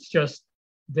gift. It's just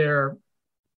their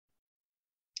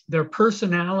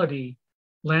personality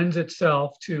lends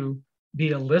itself to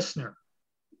be a listener,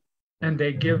 and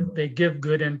they give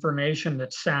good information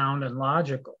that's sound and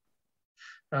logical.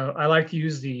 I like to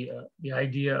use the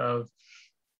idea of,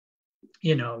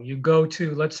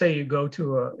 let's say you go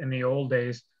to in the old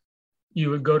days,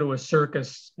 you would go to a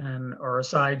circus or a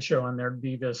sideshow, and there'd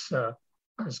be this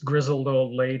grizzled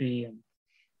old lady, and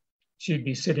she'd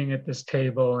be sitting at this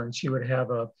table, and she would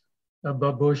have a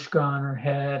babushka on her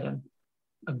head and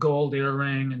a gold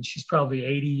earring, and she's probably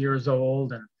 80 years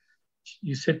old. And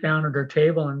you sit down at her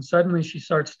table, and suddenly she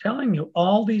starts telling you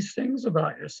all these things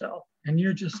about yourself. And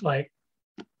you're just like,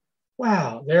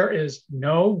 wow, there is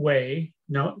no way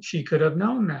she could have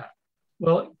known that.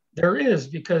 Well, there is,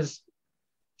 because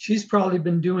she's probably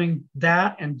been doing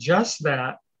that and just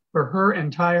that for her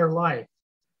entire life.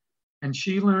 And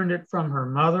she learned it from her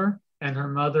mother, and her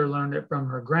mother learned it from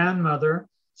her grandmother.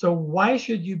 So why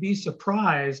should you be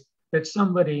surprised that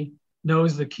somebody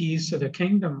knows the keys to the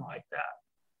kingdom like that?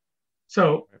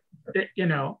 So,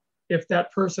 if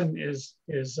that person is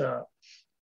a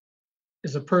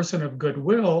person of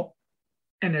goodwill,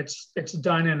 and it's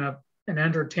done in an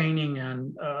entertaining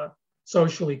and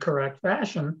socially correct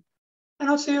fashion, I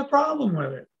don't see a problem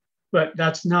with it. But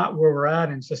that's not where we're at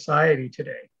in society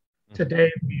today.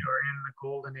 Today, we are in the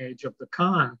golden age of the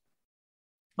con.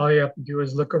 All you have to do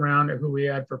is look around at who we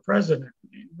had for president,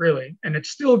 really, and it's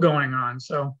still going on.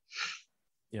 So,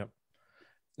 yep.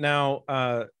 Now,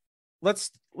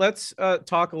 let's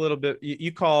talk a little bit.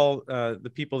 You call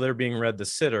the people that are being read the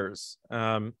sitters.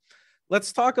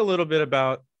 Let's talk a little bit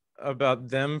about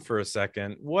them for a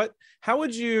second. How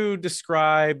would you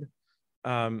describe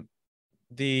the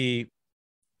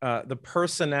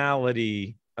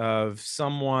personality of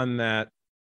someone that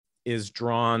is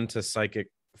drawn to psychic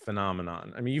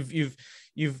phenomenon? I mean,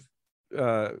 you've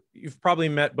probably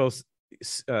met both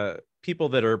people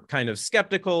that are kind of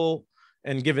skeptical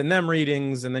and given them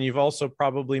readings, and then you've also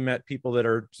probably met people that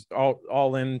are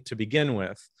all in to begin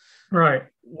with. Right.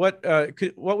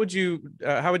 How would you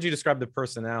describe the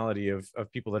personality of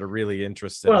people that are really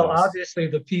interested? Well, obviously,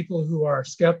 the people who are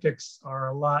skeptics are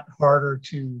a lot harder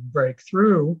to break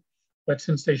through, but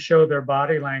since they show their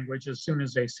body language as soon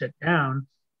as they sit down,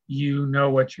 you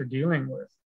know what you're dealing with.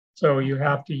 So you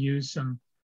have to use some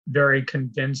very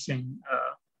convincing.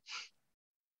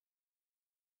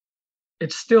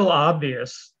 It's still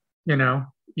obvious,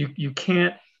 you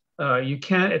can't.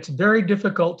 It's very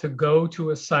difficult to go to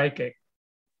a psychic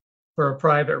for a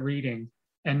private reading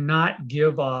and not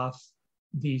give off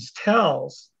these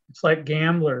tells. It's like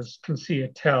gamblers can see a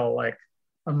tell, like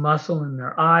a muscle in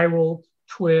their eye will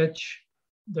twitch,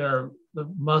 the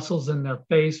muscles in their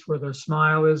face where their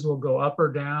smile is will go up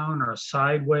or down or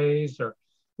sideways, or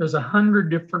there's 100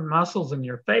 different muscles in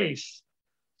your face.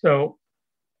 So,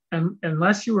 and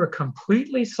unless you are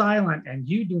completely silent and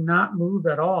you do not move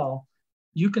at all,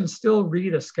 you can still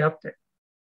read a skeptic.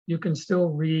 You can still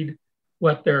read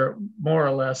what they're more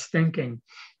or less thinking.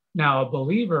 Now, a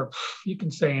believer, you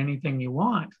can say anything you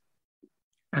want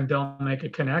and they'll make a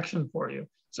connection for you.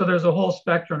 So there's a whole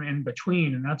spectrum in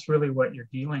between, and that's really what you're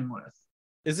dealing with.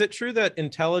 Is it true that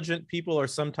intelligent people are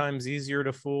sometimes easier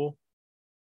to fool?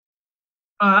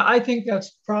 I think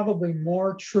that's probably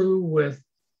more true with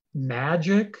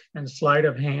magic and sleight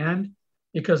of hand,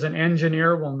 because an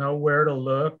engineer will know where to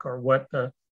look or what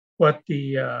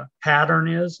the pattern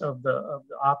is of the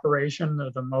operation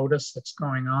or the modus that's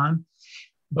going on.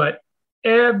 But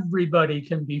everybody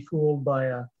can be fooled by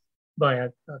a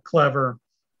clever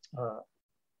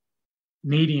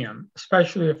medium,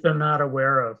 especially if they're not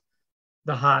aware of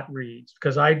the hot reads.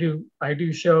 Because I do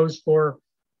shows for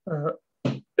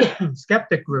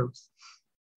skeptic groups.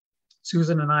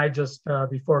 Susan and I just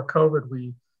before COVID,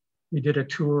 we did a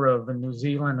tour of New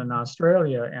Zealand and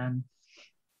Australia, and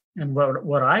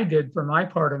what I did for my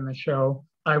part in the show,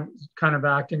 I was kind of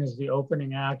acting as the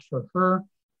opening act for her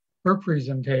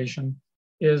presentation,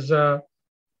 is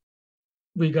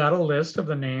we got a list of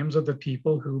the names of the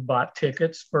people who bought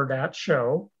tickets for that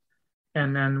show,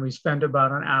 and then we spent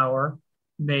about an hour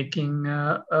making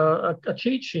a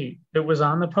cheat sheet. It was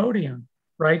on the podium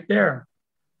right there,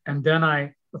 and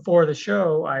then before the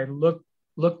show, I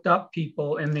looked up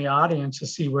people in the audience to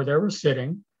see where they were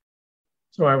sitting.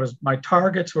 So my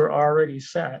targets were already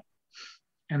set.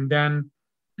 And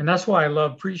that's why I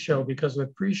love pre-show, because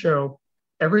with pre-show,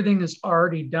 everything is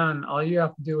already done. All you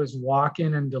have to do is walk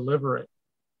in and deliver it.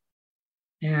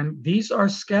 And these are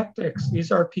skeptics.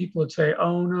 These are people that say,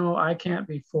 oh no, I can't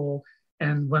be fooled.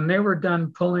 And when they were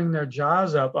done pulling their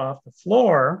jaws up off the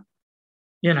floor,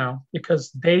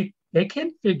 because they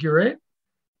can't figure it.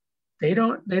 They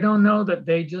don't know that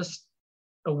they just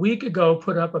a week ago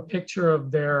put up a picture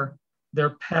of their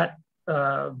pet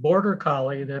border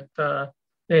collie that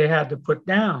they had to put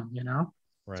down,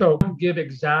 Right. So don't give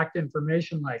exact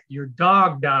information like your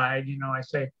dog died. I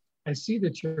say, I see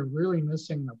that you're really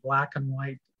missing the black and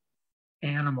white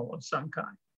animal of some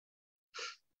kind.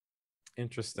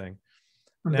 Interesting.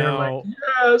 And they're like,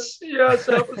 yes,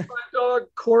 that was my dog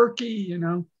Corky,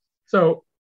 So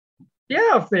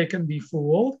yeah, if they can be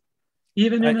fooled,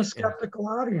 even in a skeptical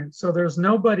audience. So there's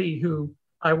nobody who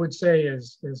I would say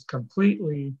is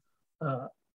completely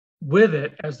with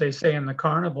it, as they say in the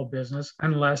carnival business,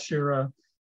 unless you're a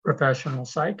professional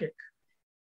psychic.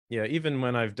 Yeah, even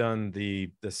when I've done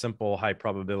the simple high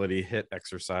probability hit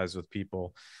exercise with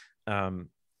people, on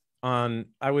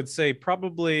I would say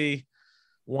probably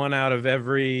 1 out of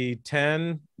every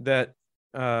 10 that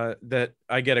I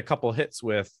get a couple hits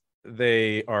with,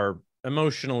 they are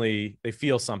emotionally, they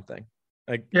feel something.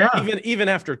 Like even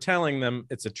after telling them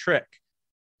it's a trick,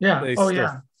 they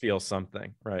still feel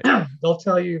something, right? They'll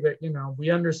tell you that,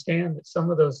 we understand that some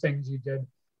of those things you did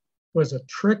was a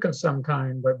trick of some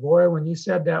kind, but boy, when you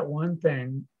said that one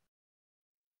thing,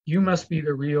 you must be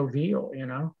the real deal,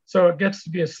 So it gets to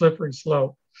be a slippery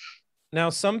slope.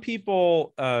 Now, some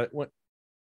people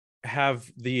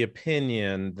have the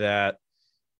opinion that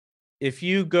if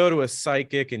you go to a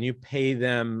psychic and you pay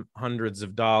them hundreds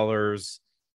of dollars,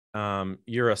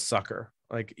 you're a sucker.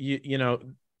 Like in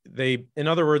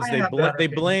other words, they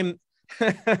blame.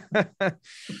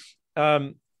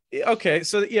 Okay,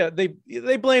 so yeah,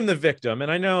 they blame the victim, and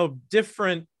I know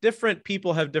different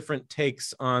people have different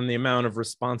takes on the amount of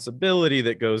responsibility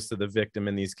that goes to the victim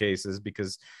in these cases,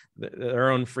 because their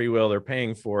own free will, they're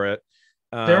paying for it.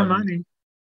 Their money.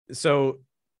 So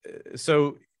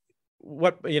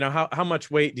what, how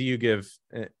much weight do you give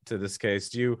to this case?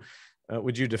 Do you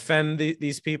would you defend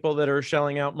these people that are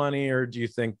shelling out money, or do you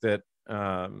think that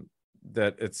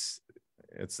that it's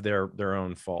their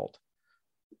own fault?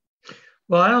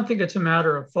 Well, I don't think it's a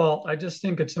matter of fault. I just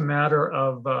think it's a matter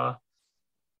of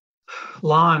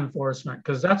law enforcement,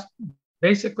 because that's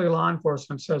basically law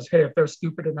enforcement says, hey, if they're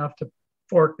stupid enough to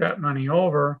fork that money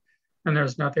over, and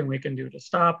there's nothing we can do to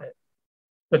stop it.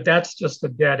 But that's just a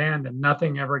dead end, and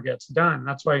nothing ever gets done.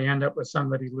 That's why you end up with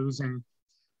somebody losing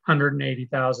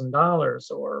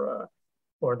 $180,000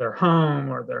 or their home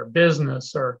or their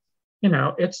business, or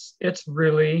it's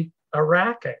really a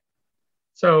racket.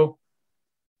 So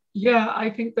yeah,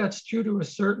 I think that's true to a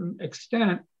certain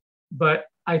extent, but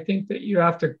I think that you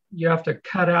have to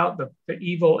cut out the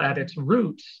evil at its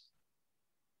roots.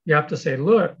 You have to say,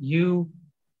 look,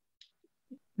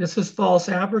 this is false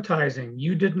advertising.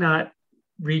 You did not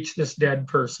reach this dead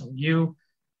person. You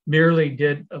merely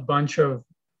did a bunch of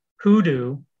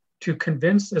hoodoo to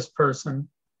convince this person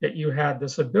that you had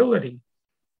this ability.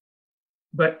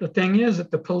 But the thing is that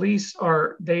the police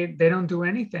they don't do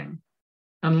anything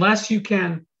unless you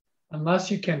can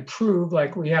prove,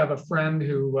 like we have a friend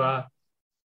who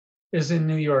is in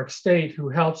New York State who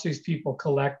helps these people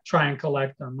try and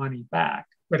collect their money back.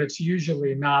 But it's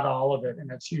usually not all of it,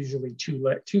 and it's usually too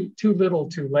little,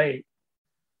 too late.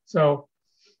 So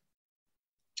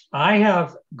I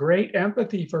have great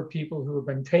empathy for people who have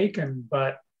been taken,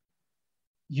 but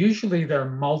usually they're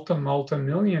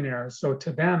multimillionaires. So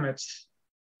to them, it's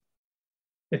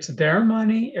their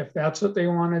money if that's what they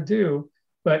want to do.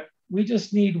 But we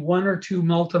just need one or two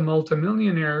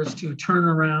multimillionaires to turn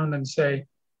around and say,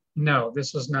 no,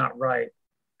 this is not right.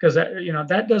 Because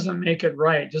that doesn't make it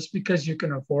right. Just because you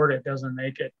can afford it doesn't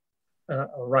make it a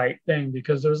right thing.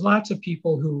 Because there's lots of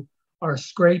people who are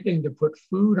scraping to put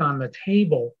food on the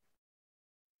table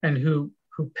and who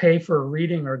pay for a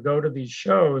reading or go to these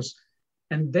shows,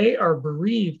 and they are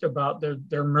bereaved about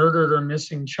their murdered or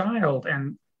missing child,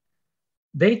 and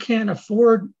they can't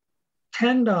afford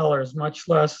 $10, much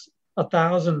less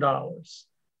 $1,000.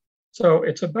 So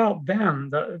it's about them.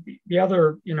 The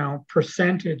other,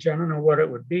 percentage, I don't know what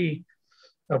it would be,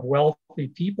 of wealthy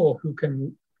people who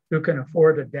can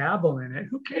afford to dabble in it.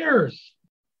 Who cares?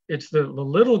 It's the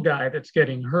little guy that's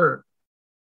getting hurt.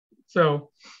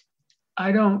 So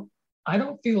I don't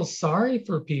feel sorry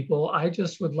for people. I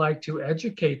just would like to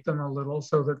educate them a little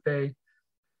so that they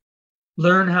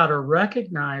learn how to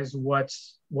recognize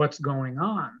what's going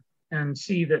on and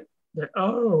see that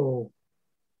oh,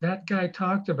 that guy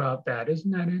talked about that.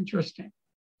 Isn't that interesting?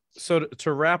 So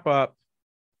to wrap up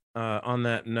on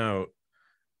that note,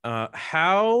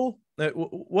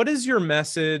 what is your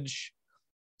message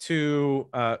to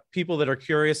people that are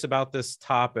curious about this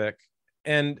topic,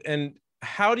 and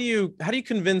how do you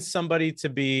convince somebody to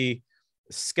be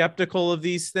skeptical of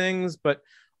these things, but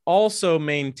also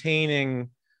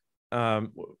maintaining an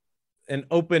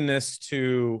openness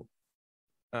to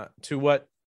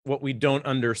what we don't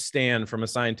understand from a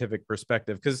scientific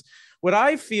perspective? Because what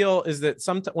I feel is that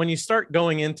sometimes when you start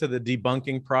going into the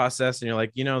debunking process and you're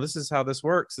like, this is how this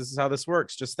works,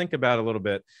 just think about it a little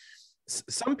bit.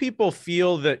 Some people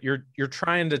feel that you're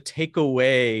trying to take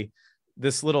away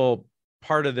this little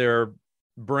part of their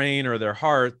brain or their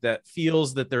heart that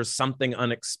feels that there's something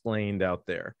unexplained out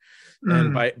there.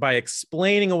 And by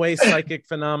explaining away psychic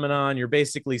phenomenon, you're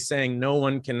basically saying no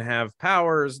one can have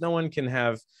powers, no one can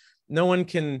have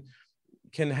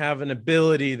an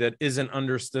ability that isn't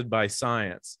understood by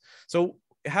science. So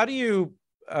how do you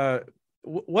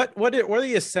what are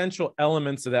the essential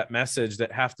elements of that message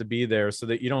that have to be there so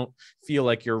that you don't feel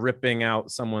like you're ripping out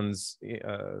someone's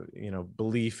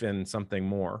belief in something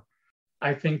more?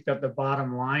 I think that the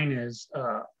bottom line is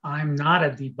I'm not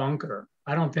a debunker.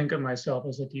 I don't think of myself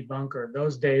as a debunker.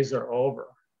 Those days are over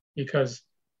because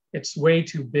it's way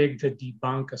too big to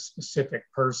debunk a specific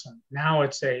person. Now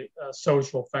it's a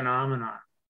social phenomenon.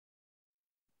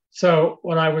 So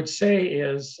what I would say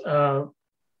is,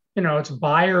 it's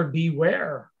buyer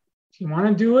beware. If you want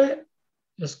to do it,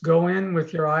 just go in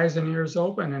with your eyes and ears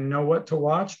open and know what to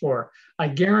watch for. I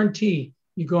guarantee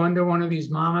you go into one of these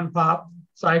mom and pop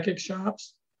psychic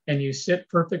shops and you sit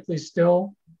perfectly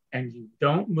still and you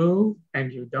don't move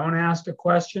and you don't ask a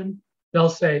question, they'll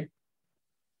say,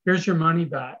 here's your money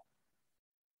back,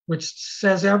 which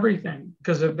says everything.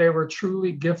 Because if they were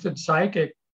truly gifted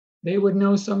psychic, they would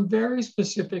know some very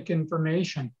specific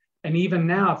information. And even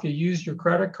now, if you use your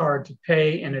credit card to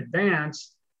pay in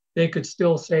advance, they could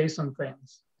still say some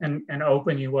things and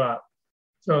open you up.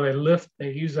 So they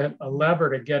use a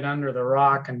lever to get under the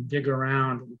rock and dig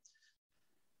around.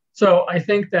 So I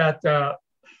think that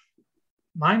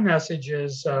my message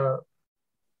is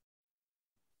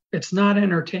it's not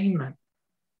entertainment.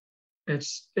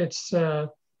 It's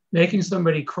making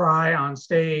somebody cry on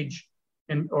stage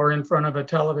or in front of a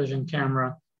television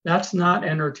camera. That's not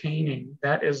entertaining.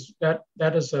 That is a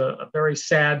very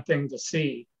sad thing to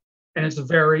see, and it's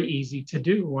very easy to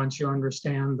do once you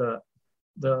understand the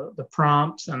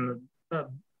prompts and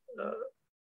the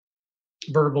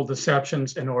verbal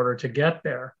deceptions in order to get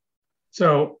there.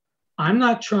 So I'm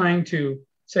not trying to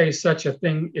say such a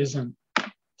thing isn't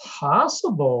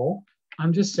possible.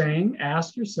 I'm just saying,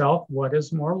 ask yourself what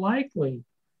is more likely.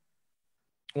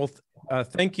 Well,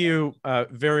 thank you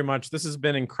very much. This has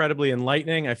been incredibly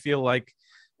enlightening. I feel like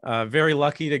very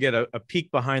lucky to get a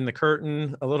peek behind the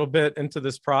curtain a little bit into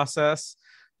this process.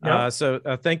 Yep. So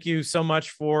thank you so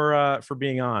much for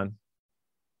being on.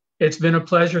 It's been a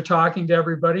pleasure talking to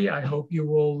everybody. I hope you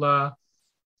will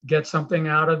get something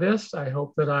out of this. I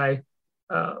hope that I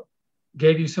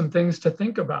gave you some things to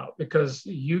think about, because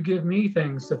you give me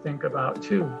things to think about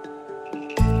too.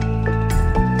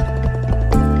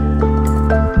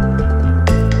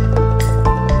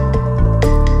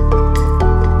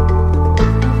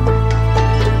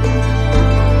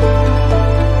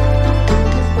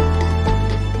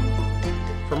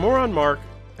 For more on Mark,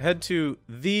 head to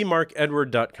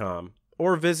themarkedward.com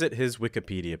or visit his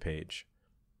Wikipedia page.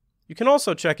 You can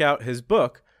also check out his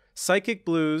book, Psychic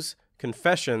Blues: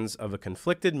 Confessions of a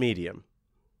Conflicted Medium.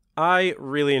 I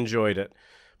really enjoyed it.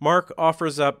 Mark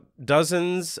offers up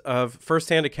dozens of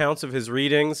firsthand accounts of his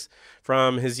readings,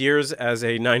 from his years as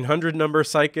a 900 number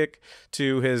psychic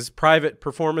to his private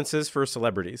performances for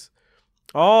celebrities,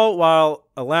 all while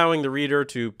allowing the reader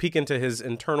to peek into his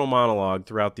internal monologue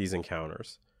throughout these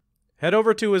encounters. Head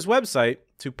over to his website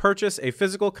to purchase a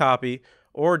physical copy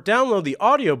or download the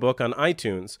audiobook on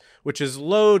iTunes, which is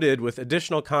loaded with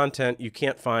additional content you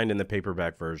can't find in the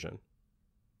paperback version.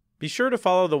 Be sure to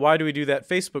follow the Why Do We Do That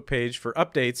Facebook page for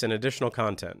updates and additional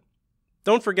content.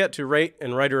 Don't forget to rate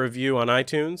and write a review on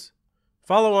iTunes.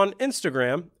 Follow on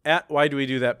Instagram at Why Do We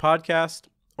Do That Podcast,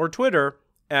 or Twitter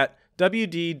at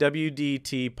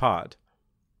WDWDTPod.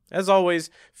 As always,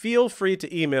 feel free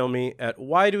to email me at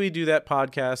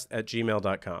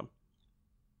whydowedothatpodcast@gmail.com.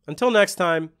 Until next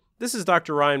time, this is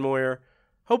Dr. Ryan Moyer,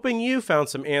 hoping you found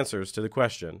some answers to the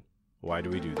question, why do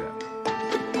we do that?